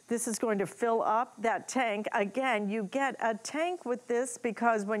 This is going to fill up that tank. Again, you get a tank with this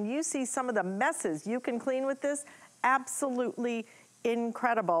because when you see some of the messes you can clean with this, absolutely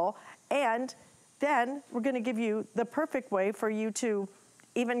incredible. And then we're gonna give you the perfect way for you to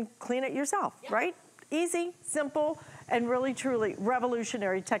even clean it yourself, right? Easy, simple, and really, truly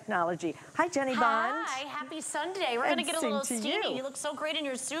revolutionary technology. Hi, Jenny Bond. Hi, happy Sunday. We're gonna get a little steamy. You look so great in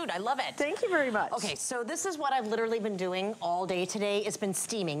your suit. I love it. Thank you very much. Okay, so this is what I've literally been doing all day today. It's been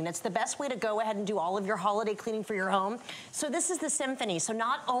steaming, and it's the best way to go ahead and do all of your holiday cleaning for your home. So this is the Symphony. So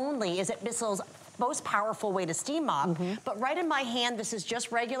not only is it Bissell's most powerful way to steam mop, but right in my hand, this is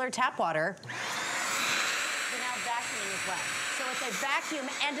just regular tap water. We're now vacuuming as well. So it's a vacuum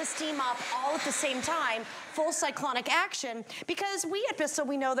and a steam mop all at the same time, full cyclonic action, because we at Bissell,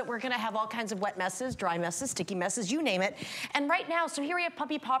 we know that we're gonna have all kinds of wet messes, dry messes, sticky messes, you name it. And right now, so here we have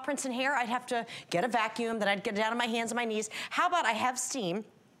puppy paw prints in hair. I'd have to get a vacuum, then I'd get it down on my hands and my knees. How about I have steam?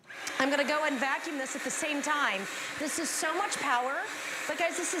 I'm gonna go and vacuum this at the same time. This is so much power. But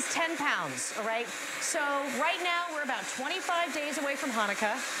guys, this is 10 pounds, all right? So right now, we're about 25 days away from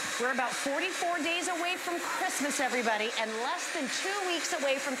Hanukkah. We're about 44 days away from Christmas, everybody, and less than 2 weeks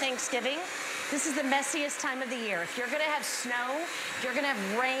away from Thanksgiving. This is the messiest time of the year. If you're gonna have snow, if you're gonna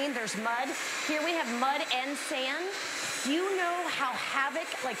have rain, there's mud. Here we have mud and sand. You know how havoc,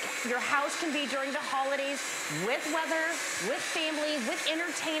 like, your house can be during the holidays with weather, with family, with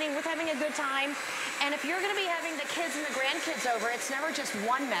entertaining, with having a good time. And if you're gonna be having the kids and the grandkids over, it's never just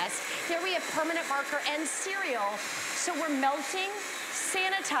one mess. Here we have permanent marker and cereal. So we're melting,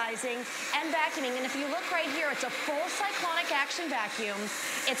 sanitizing, and vacuuming. And if you look right here, it's a full cyclonic action vacuum.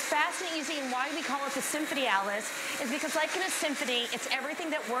 It's fast and easy, and why we call it the symphony, Alice, is because like in a symphony, it's everything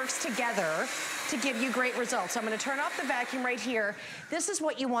that works together to give you great results. So I'm gonna turn off the vacuum right here. This is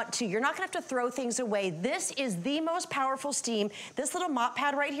what you want to. You're not gonna have to throw things away. This is the most powerful steam. This little mop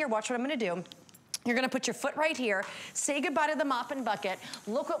pad right here, watch what I'm gonna do. You're gonna put your foot right here, say goodbye to the mop and bucket.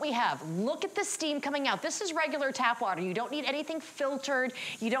 Look what we have. Look at the steam coming out. This is regular tap water. You don't need anything filtered.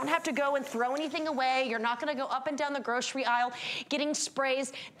 You don't have to go and throw anything away. You're not gonna go up and down the grocery aisle getting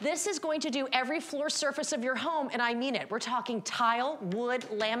sprays. This is going to do every floor surface of your home, and I mean it. We're talking tile, wood,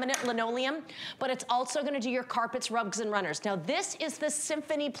 laminate, linoleum, but it's also gonna do your carpets, rugs, and runners. Now this is the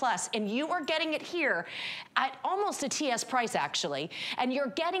Symphony Plus, and you are getting it here at almost a TS price actually, and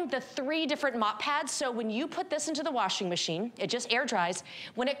you're getting the 3 different mop pads. So when you put this into the washing machine, it just air dries.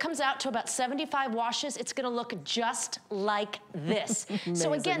 When it comes out to about 75 washes, it's gonna look just like this.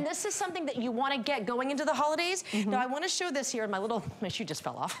 So again, this is something that you wanna get going into the holidays. Now I wanna show this here, my shoe just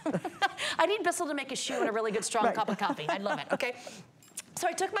fell off. I need Bissell to make a shoe and a really good strong cup of coffee. I'd love it, okay? So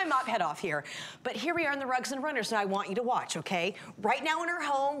I took my mop head off here, but here we are in the rugs and runners, and I want you to watch, okay? Right now in our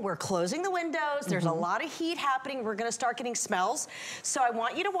home, we're closing the windows. There's a lot of heat happening. We're gonna start getting smells. So I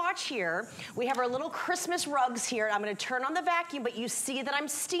want you to watch here. We have our little Christmas rugs here. I'm gonna turn on the vacuum, but you see that I'm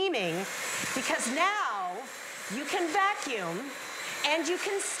steaming because now you can vacuum and you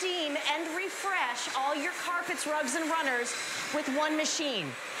can steam and refresh all your carpets, rugs, and runners with one machine.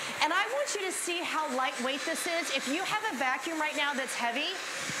 And I want you to see how lightweight this is. If you have a vacuum right now that's heavy,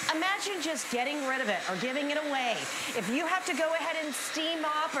 imagine just getting rid of it or giving it away. If you have to go ahead and steam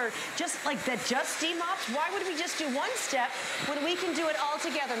mop or just like the just steam mops, why would we just do one step when we can do it all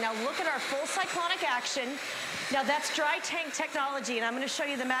together? Now look at our full cyclonic action. Now that's dry tank technology, and I'm gonna show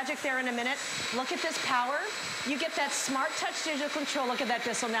you the magic there in a minute. Look at this power. You get that smart touch digital control. Look at that,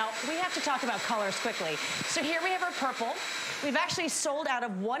 Bissell. Now, we have to talk about colors quickly. So here we have our purple. We've actually sold out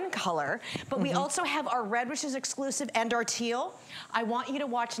of one color, but we also have our red, which is exclusive, and our teal. I want you to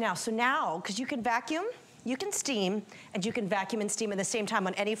watch now. So now, because you can vacuum, you can steam, and you can vacuum and steam at the same time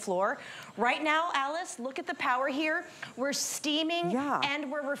on any floor. Right now, Alice, look at the power here. We're steaming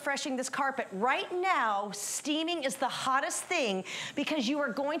and we're refreshing this carpet. Right now, steaming is the hottest thing because you are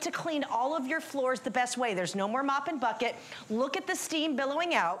going to clean all of your floors the best way. There's no more mop and bucket. Look at the steam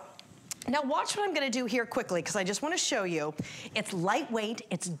billowing out. Now watch what I'm gonna do here quickly because I just wanna show you. It's lightweight,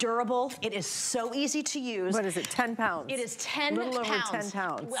 it's durable, it is so easy to use. What is it, 10 pounds? It is 10 pounds. A little over 10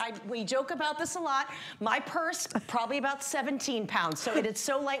 pounds. We joke about this a lot. My purse, probably about 17 pounds, so it is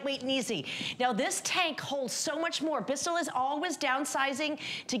so lightweight and easy. Now this tank holds so much more. Bissell is always downsizing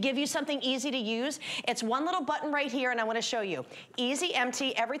to give you something easy to use. It's one little button right here and I wanna show you. Easy,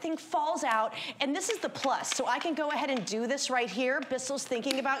 empty, everything falls out, and this is the plus. So I can go ahead and do this right here. Bissell's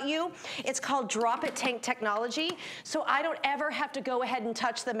thinking about you. It's called Drop It Tank technology, so I don't ever have to go ahead and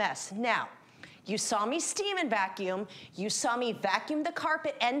touch the mess. Now, you saw me steam and vacuum, you saw me vacuum the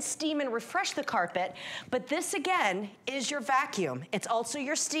carpet and steam and refresh the carpet, but this again is your vacuum. It's also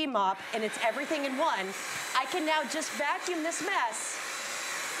your steam mop, and it's everything in one. I can now just vacuum this mess,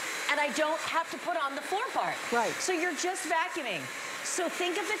 and I don't have to put on the floor part. Right. So you're just vacuuming. So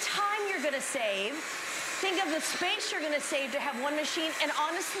think of the time you're gonna save. Think of the space you're gonna save to have one machine, and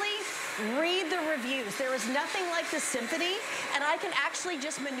honestly, read the reviews. There is nothing like the Symphony, and I can actually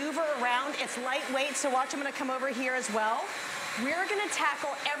just maneuver around. It's lightweight, so watch, I'm gonna come over here as well. We're gonna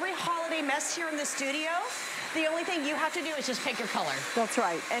tackle every holiday mess here in the studio. The only thing you have to do is just pick your color. That's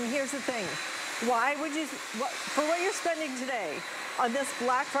right, and here's the thing. Why would you, for what you're spending today, on this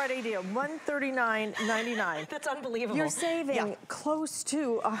Black Friday deal, $139.99. That's unbelievable. You're saving close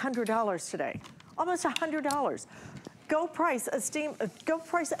to $100 today. Almost $100. Go price a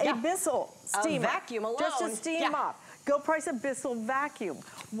Bissell steamer. A vacuum alone. Just a steam mop. Go price a Bissell vacuum.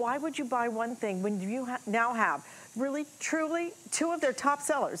 Why would you buy one thing when you now have really, truly, 2 of their top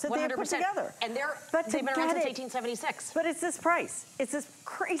sellers that they have put together? And they've been around since 1876. But it's this price. It's this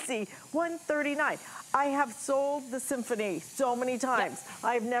crazy $139. I have sold the Symphony so many times.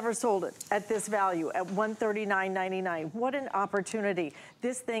 I've never sold it at this value, at $139.99. What an opportunity.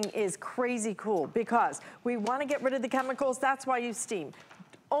 This thing is crazy cool because we want to get rid of the chemicals. That's why you steam.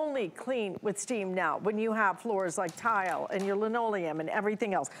 Only clean with steam now when you have floors like tile and your linoleum and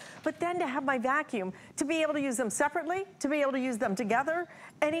everything else. But then to have my vacuum, to be able to use them separately, to be able to use them together,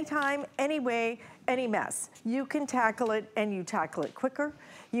 anytime, any way, any mess. You can tackle it, and you tackle it quicker.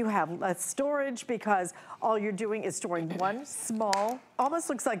 You have less storage because all you're doing is storing one small, almost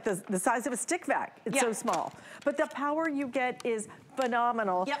looks like the size of a stick vac. It's so small. But the power you get is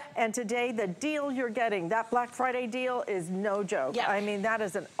phenomenal. And today, the deal you're getting, that Black Friday deal is no joke. I mean, that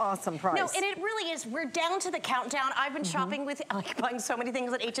is an awesome price. No, and it really is. We're down to the countdown. I've been shopping with, like, buying so many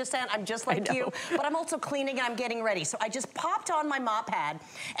things at HSN. I'm just like you, but I'm also cleaning and I'm getting ready. So I just popped on my mop pad,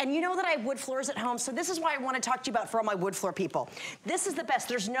 and you know that I have wood floors at home, so this is why I want to talk to you about for all my wood floor people. This is the best.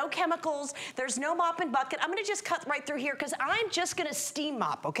 There's no chemicals. There's no mop and bucket. I'm going to just cut right through here because I'm just going to steam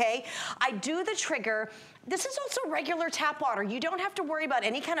mop, okay? I do the trigger. This is also regular tap water. You don't have to worry about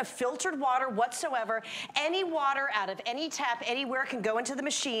any kind of filtered water whatsoever. Any water out of any tap anywhere can go into the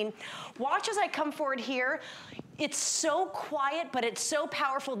machine. Watch as I come forward here. It's so quiet, but it's so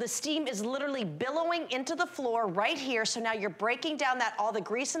powerful. The steam is literally billowing into the floor right here. So now you're breaking down all the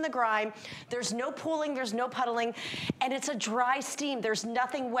grease and the grime. There's no pooling, there's no puddling, and it's a dry steam. There's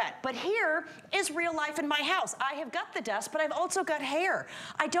nothing wet. But here is real life in my house. I have got the dust, but I've also got hair.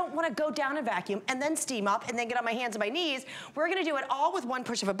 I don't want to go down and vacuum and then steam up and then get on my hands and my knees. We're going to do it all with one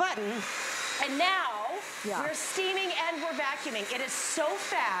push of a button. And now we're steaming and we're vacuuming. It is so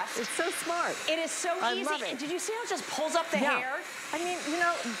fast. It's so smart. It is so easy. Love it. And did you see how it just pulls up the hair? I mean, you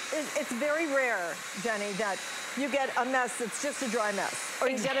know, it's very rare, Jenny, that you get a mess that's just a dry mess. Or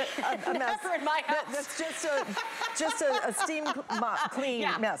you get a mess Never in my house. that's just a steam clean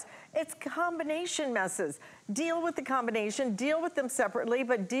mess. It's combination messes. Deal with the combination, deal with them separately,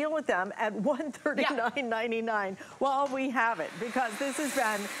 but deal with them at $139.99 while we have it, because this has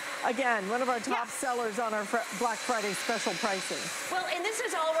been, again, one of our top sellers on our Black Friday special pricing. Well, and this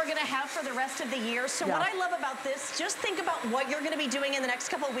is all we're going to have for the rest of the year. So what I love about this, just think about what you're going to be doing in the next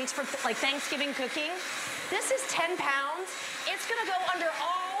couple of weeks for like Thanksgiving cooking. This is 10 pounds. It's going to go under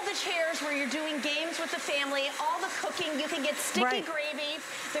all the chairs where you're doing games with the family, all the cooking. You can get sticky gravy,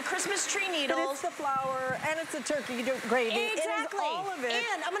 the Christmas tree needles. But it's the flour, and it's the turkey gravy. Exactly. It is all of it.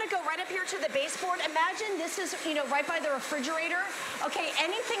 And I'm going to go right up here to the baseboard. Imagine this is, you know, right by the refrigerator. Okay,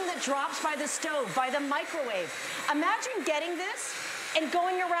 anything that drops by the stove, by the microwave. Imagine getting this and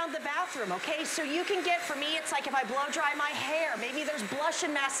going around the bathroom, okay? So you can get, for me, it's like if I blow dry my hair, maybe there's blush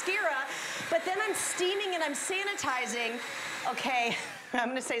and mascara, but then I'm steaming and I'm sanitizing. Okay, I'm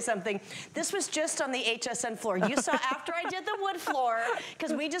gonna say something. This was just on the HSN floor. You saw after I did the wood floor,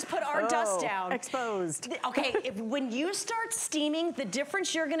 because we just put our dust down. Exposed. Okay, when you start steaming, the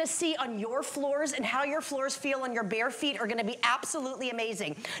difference you're gonna see on your floors and how your floors feel on your bare feet are gonna be absolutely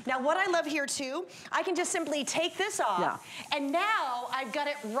amazing. Now, what I love here too, I can just simply take this off, and now I've got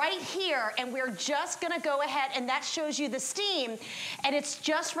it right here, and we're just gonna go ahead, and that shows you the steam, and it's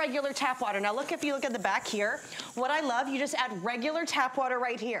just regular tap water. Now look, if you look at the back here, what I love, you just add regular tap water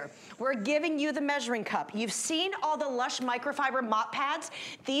right here. We're giving you the measuring cup. You've seen all the Lush microfiber mop pads.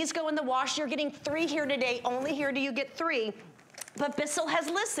 These go in the wash. You're getting 3 here today. Only here do you get 3. But Bissell has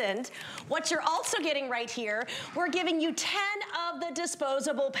listened. What you're also getting right here, we're giving you 10 of the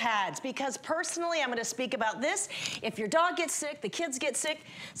disposable pads, because personally, I'm gonna speak about this. If your dog gets sick, the kids get sick,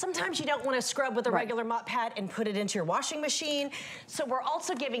 sometimes you don't wanna scrub with a regular mop pad and put it into your washing machine. So we're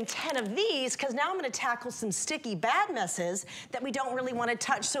also giving 10 of these, because now I'm gonna tackle some sticky bad messes that we don't really wanna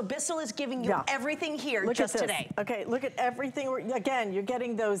touch. So Bissell is giving you everything here just today. Okay, look at everything. Again, you're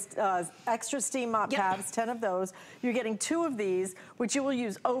getting those extra steam mop pads, 10 of those. You're getting 2 of these, which you will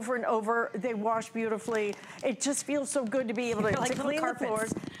use over and over. They wash beautifully. It just feels so good to be able to clean the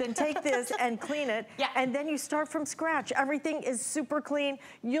floors. Then take this and clean it, and then you start from scratch. Everything is super clean.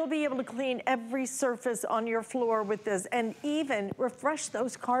 You'll be able to clean every surface on your floor with this, and even refresh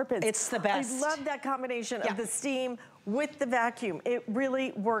those carpets. It's the best. I love that combination of the steam with the vacuum. It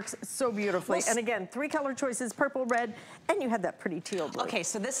really works so beautifully. Well, and again, 3 color choices, purple, red, and you have that pretty teal blue. Okay,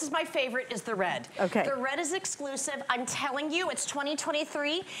 so this is my favorite, is the red. Okay. The red is exclusive. I'm telling you, it's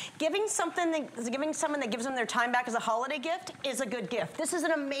 2023. Giving someone that gives them their time back as a holiday gift is a good gift. This is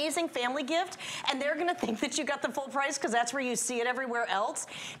an amazing family gift, and they're gonna think that you got the full price, because that's where you see it everywhere else.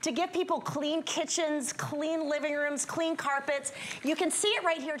 To give people clean kitchens, clean living rooms, clean carpets. You can see it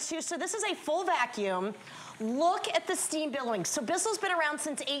right here too. So this is a full vacuum. Look at the steam billowing. So Bissell's been around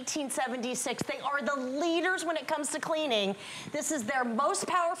since 1876. They are the leaders when it comes to cleaning. This is their most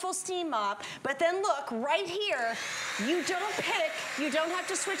powerful steam mop. But then look, right here, you don't pick, you don't have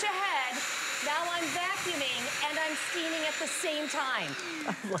to switch ahead. Now I'm vacuuming and I'm steaming at the same time.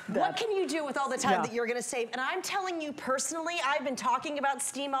 I love that. What can you do with all the time that you're gonna save? And I'm telling you personally, I've been talking about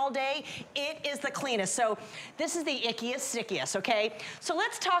steam all day. It is the cleanest. So this is the ickiest, stickiest, okay? So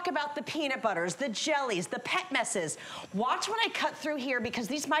let's talk about the peanut butters, the jellies, the pet messes. Watch when I cut through here because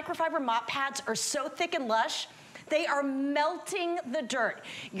these microfiber mop pads are so thick and lush. They are melting the dirt.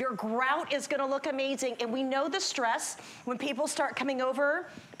 Your grout is gonna look amazing. And we know the stress when people start coming over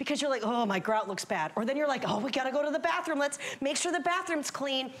because you're like, oh, my grout looks bad. Or then you're like, oh, we gotta go to the bathroom. Let's make sure the bathroom's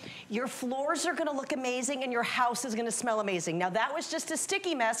clean. Your floors are gonna look amazing and your house is gonna smell amazing. Now that was just a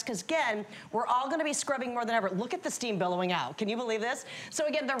sticky mess because again, we're all gonna be scrubbing more than ever. Look at the steam billowing out. Can you believe this? So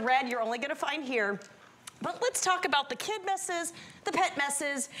again, the red you're only gonna find here. But let's talk about the kid messes, the pet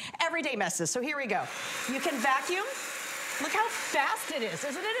messes, everyday messes. So here we go. You can vacuum. Look how fast it is.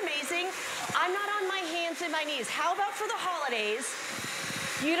 Isn't it amazing? I'm not on my hands and my knees. How about for the holidays?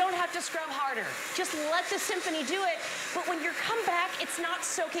 You don't have to scrub harder. Just let the Symphony do it. But when you come back, it's not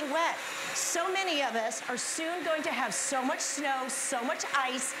soaking wet. So many of us are soon going to have so much snow, so much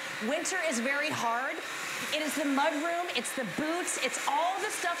ice. Winter is very hard. It is the mud room, it's the boots, it's all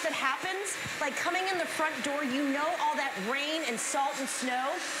the stuff that happens. Like coming in the front door, you know all that rain and salt and snow.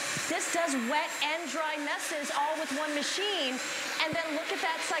 This does wet and dry messes all with one machine. And then look at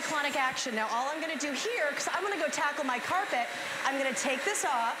that cyclonic action. Now all I'm gonna do here, because I'm gonna go tackle my carpet, I'm gonna take this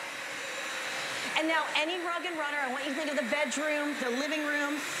off. And now any rug and runner, I want you to think of the bedroom, the living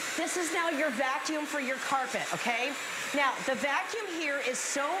room. This is now your vacuum for your carpet, okay? Now, the vacuum here is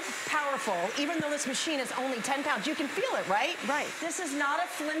so powerful, even though this machine is only 10 pounds. You can feel it, right? Right. This is not a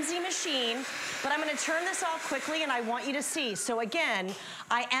flimsy machine, but I'm gonna turn this off quickly and I want you to see. So again,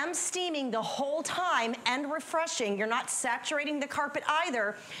 I am steaming the whole time and refreshing. You're not saturating the carpet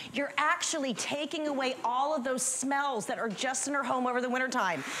either. You're actually taking away all of those smells that are just in our home over the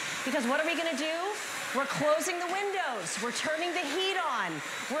wintertime. Because what are we gonna do? We're closing the windows. We're turning the heat on.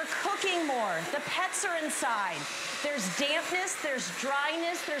 We're cooking more. The pets are inside. There's dampness, there's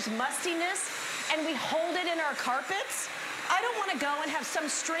dryness, there's mustiness, and we hold it in our carpets. I don't want to go and have some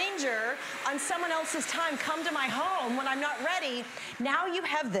stranger on someone else's time come to my home when I'm not ready. Now you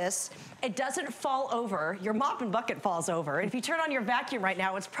have this. It doesn't fall over. Your mop and bucket falls over. And if you turn on your vacuum right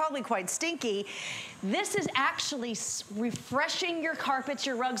now, it's probably quite stinky. This is actually refreshing your carpets,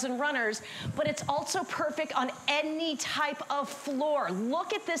 your rugs and runners, but it's also perfect on any type of floor.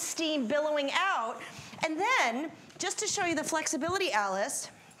 Look at this steam billowing out. And then, just to show you the flexibility, Alice,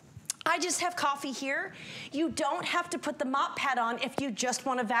 I just have coffee here. You don't have to put the mop pad on if you just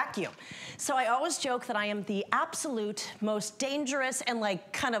want to vacuum. So I always joke that I am the absolute most dangerous and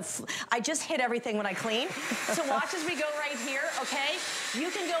like kind of, I just hit everything when I clean. So watch as we go right here, okay?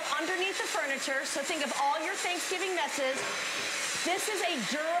 You can go underneath the furniture. So think of all your Thanksgiving messes. This is a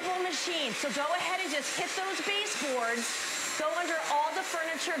durable machine. So go ahead and just hit those baseboards. Go under all the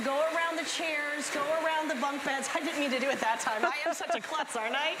furniture, go around the chairs, go around the bunk beds. I didn't mean to do it that time. I am such a klutz,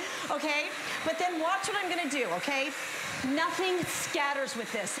 aren't I? Okay? But then watch what I'm gonna do, okay? Nothing scatters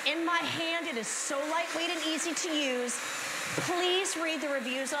with this. In my hand, it is so lightweight and easy to use. Please read the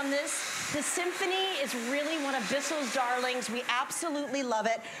reviews on this. The Symphony is really one of Bissell's darlings. We absolutely love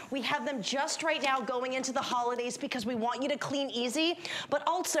it. We have them just right now going into the holidays because we want you to clean easy, but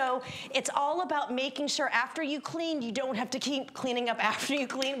also it's all about making sure after you clean, you don't have to keep cleaning up after you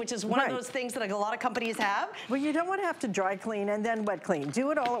clean, which is one of those things that a lot of companies have. Well, you don't want to have to dry clean and then wet clean.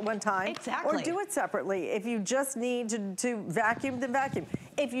 Do it all at one time. Exactly. Or do it separately. If you just need to vacuum, then vacuum.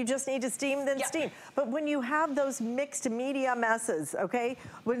 If you just need to steam, then steam. But when you have those mixed media messes, okay,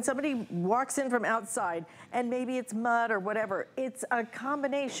 when somebody walks in from outside and maybe it's mud or whatever, it's a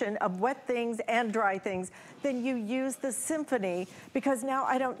combination of wet things and dry things, then you use the Symphony because now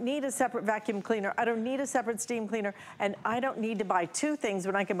I don't need a separate vacuum cleaner, I don't need a separate steam cleaner, and I don't need to buy two things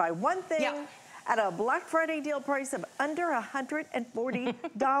when I can buy one thing at a Black Friday deal price of under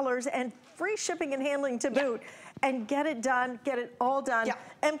 $140 and free shipping and handling to boot. And get it done, get it all done.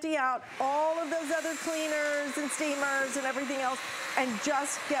 Empty out all of those other cleaners and steamers and everything else, and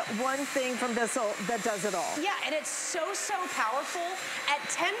just get one thing from Bissell that does it all. Yeah, and it's so, so powerful. At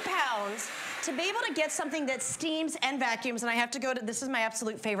 10 pounds, to be able to get something that steams and vacuums, and I have to go to, this is my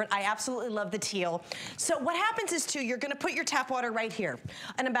absolute favorite. I absolutely love the teal. So what happens is too, you're gonna put your tap water right here.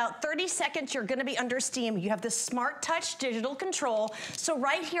 In about 30 seconds, you're gonna be under steam. You have the Smart Touch digital control. So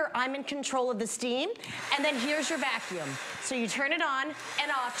right here, I'm in control of the steam, and then here's your vacuum. So you turn it on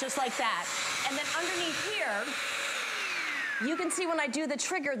and off just like that. And then underneath here, you can see when I do the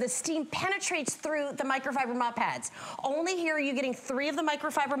trigger, the steam penetrates through the microfiber mop pads. Only here are you getting 3 of the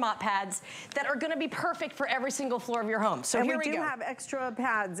microfiber mop pads that are gonna be perfect for every single floor of your home. So here we go. We do have extra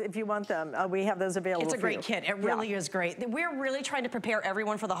pads if you want them. We have those available. It's a great kit. It really is great. We're really trying to prepare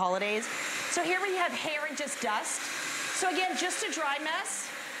everyone for the holidays. So here we have hair and just dust. So again, just a dry mess.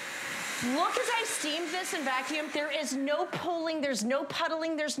 Look as I steamed this and vacuumed, there is no pulling, there's no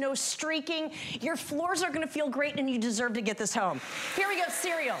puddling, there's no streaking. Your floors are gonna feel great and you deserve to get this home. Here we go,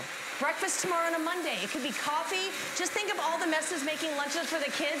 cereal. Breakfast tomorrow on a Monday. It could be coffee. Just think of all the messes making lunches for the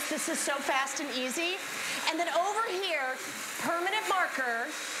kids. This is so fast and easy. And then over here, permanent marker.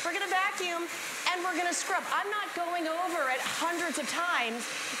 We're gonna vacuum and we're gonna scrub. I'm not going over it hundreds of times.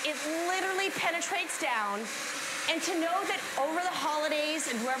 It literally penetrates down. And to know that over the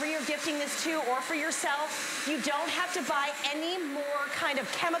holidays and whoever you're gifting this to or for yourself, you don't have to buy any more kind of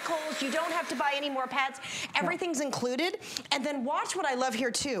chemicals. You don't have to buy any more pads. Everything's included. And then watch what I love here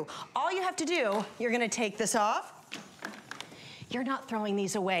too. All you have to do, you're gonna take this off. You're not throwing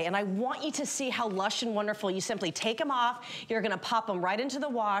these away. And I want you to see how lush and wonderful. You simply take them off. You're gonna pop them right into the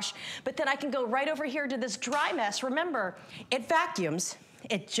wash. But then I can go right over here to this dry mess. Remember, it vacuums.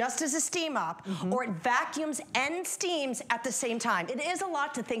 It just is a steam mop, or it vacuums and steams at the same time. It is a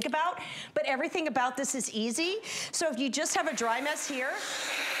lot to think about, but everything about this is easy. So if you just have a dry mess here,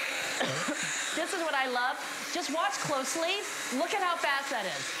 this is what I love. Just watch closely. Look at how fast that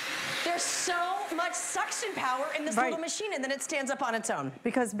is. There's so much suction power in this little machine, and then it stands up on its own.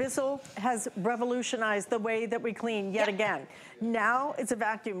 Because Bissell has revolutionized the way that we clean yet again. Now it's a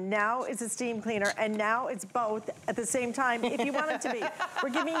vacuum, now it's a steam cleaner, and now it's both at the same time if you want it to be.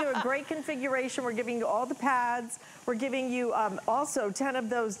 We're giving you a great configuration. We're giving you all the pads. We're giving you also 10 of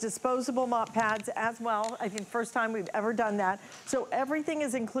those disposable mop pads as well. I think first time we've ever done that. So everything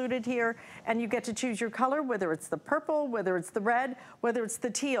is included here, and you get to choose your color, whether it's the purple, whether it's the red, whether it's the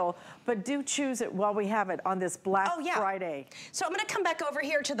teal, but do choose it while we have it on this Black Friday. So I'm gonna come back over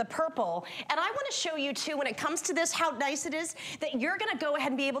here to the purple, and I wanna show you too, when it comes to this, how nice it is that you're gonna go ahead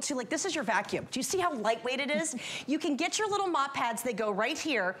and be able to, like, this is your vacuum. Do you see how lightweight it is? You can get your little mop pads, they go right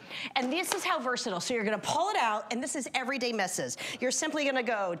here, and this is how versatile. So you're gonna pull it out, and this is everyday messes. You're simply gonna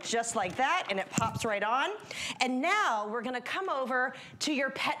go just like that, and it pops right on. And now we're gonna come over to your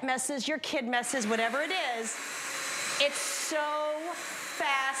pet messes, your kid messes, whatever it is. It's so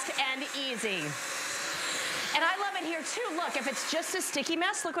fast and easy. And I love it here too. Look, if it's just a sticky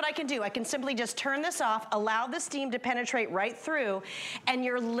mess, look what I can do. I can simply just turn this off, allow the steam to penetrate right through, and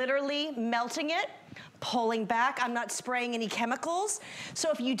you're literally melting it, pulling back. I'm not spraying any chemicals.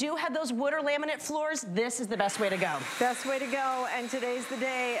 So if you do have those wood or laminate floors, this is the best way to go. Best way to go, and today's the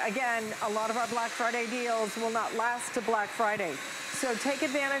day. Again, a lot of our Black Friday deals will not last to Black Friday. So take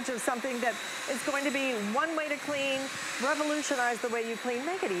advantage of something that is going to be one way to clean, revolutionize the way you clean,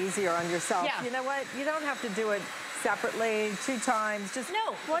 make it easier on yourself. You know what? You don't have to do it separately 2 times, just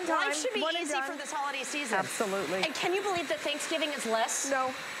one time. Life should be easy for this holiday season. Absolutely. And can you believe that Thanksgiving is less?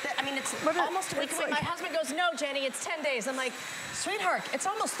 No. I mean, it's almost a week away. My husband goes, no, Jenny, it's 10 days. I'm like, sweetheart, it's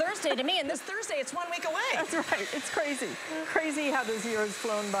almost Thursday to me, and this Thursday, it's 1 week away. That's right. It's crazy. Crazy how this year has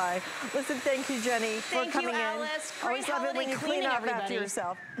flown by. Listen, thank you, Jenny, for coming in. Thank you, Alice. Great Always love it when you clean up after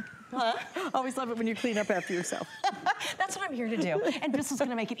yourself. Huh? Always love it when you clean up after yourself. That's what I'm here to do. And Bissell's going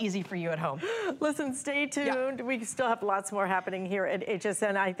to make it easy for you at home. Listen, stay tuned. We still have lots more happening here at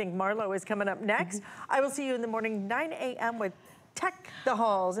HSN. I think Marlo is coming up next. I will see you in the morning, 9 a.m. with Tech the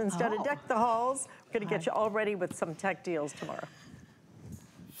Halls instead of Deck the Halls. We're going to get you all ready with some tech deals tomorrow.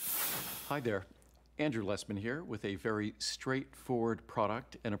 Hi there. Andrew Lessman here with a very straightforward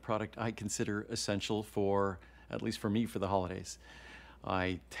product, and a product I consider essential for, at least for me, for the holidays.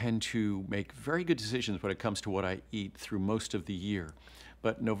 I tend to make very good decisions when it comes to what I eat through most of the year.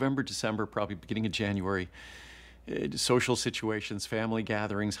 But November, December, probably beginning of January, social situations, family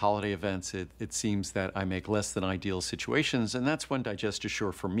gatherings, holiday events, it seems that I make less than ideal situations, and that's when Digest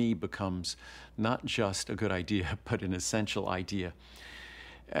Assure for me becomes not just a good idea, but an essential idea.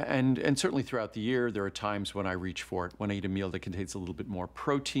 And certainly throughout the year, there are times when I reach for it. When I eat a meal that contains a little bit more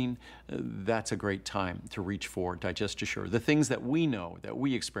protein, that's a great time to reach for Digest Assure. The things that we know, that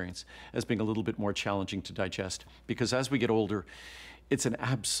we experience as being a little bit more challenging to digest, because as we get older, it's an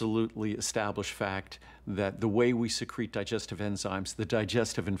absolutely established fact that the way we secrete digestive enzymes, the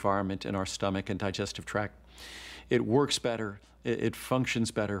digestive environment in our stomach and digestive tract, it works better, it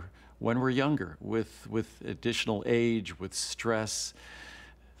functions better when we're younger. With additional age, with stress,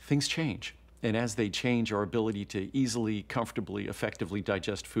 things change. And as they change, our ability to easily, comfortably, effectively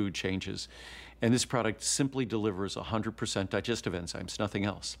digest food changes. And this product simply delivers 100% digestive enzymes, nothing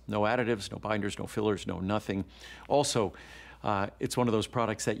else. No additives, no binders, no fillers, no nothing. Also, It's one of those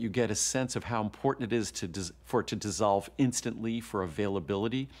products that you get a sense of how important it is for it to dissolve instantly for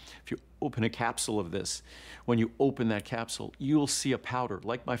availability. If you open a capsule of this, when you open that capsule, you'll see a powder,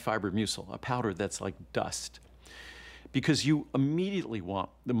 like my Fibromucil, a powder that's like dust. Because you immediately want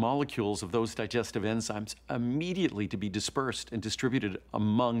the molecules of those digestive enzymes immediately to be dispersed and distributed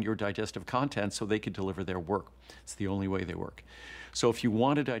among your digestive content so they can deliver their work. It's the only way they work. So if you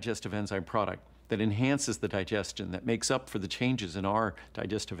want a digestive enzyme product that enhances the digestion, that makes up for the changes in our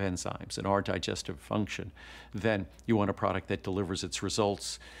digestive enzymes and our digestive function, then you want a product that delivers its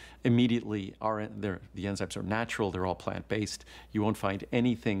results immediately. The enzymes are natural, they're all plant-based. You won't find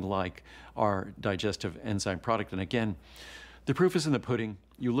anything like our digestive enzyme product. And again, the proof is in the pudding.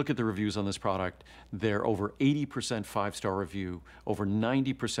 You look at the reviews on this product, they're over 80% 5-star review, over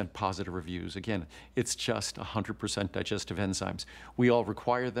 90% positive reviews. Again, it's just 100% digestive enzymes. We all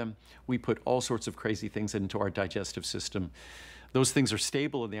require them. We put all sorts of crazy things into our digestive system. Those things are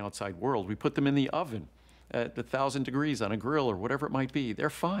stable in the outside world. We put them in the oven at 1,000 degrees on a grill or whatever it might be.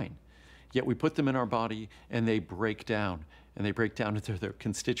 They're fine. Yet we put them in our body and they break down. And they break down into their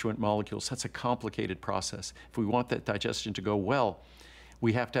constituent molecules. That's a complicated process. If we want that digestion to go well,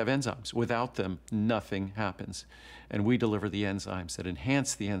 we have to have enzymes. Without them, nothing happens. And we deliver the enzymes that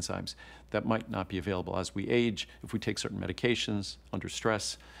enhance the enzymes that might not be available as we age, if we take certain medications, under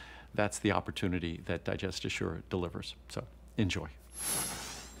stress. That's the opportunity that Digest Assure delivers. So enjoy.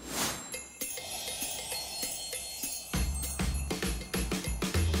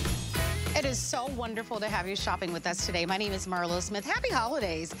 It is so wonderful to have you shopping with us today. My name is Marlo Smith. Happy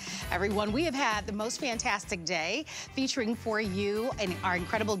holidays, everyone. We have had the most fantastic day featuring for you our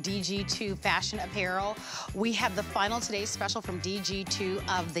incredible DG2 fashion apparel. We have the final today's special from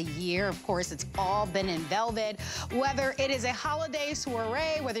DG2 of the year. Of course, it's all been in velvet. Whether it is a holiday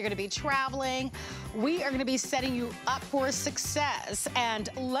soiree, whether you're going to be traveling, we are going to be setting you up for success. And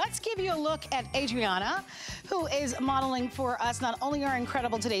let's give you a look at Adriana, who is modeling for us not only our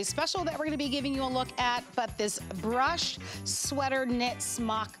incredible today's special that we're going to be giving you a look at, but this brushed sweater knit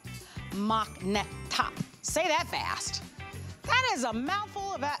mock net top. Say that fast. That is a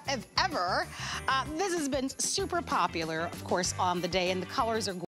mouthful if ever. This has been super popular, of course, on the day, and the colors are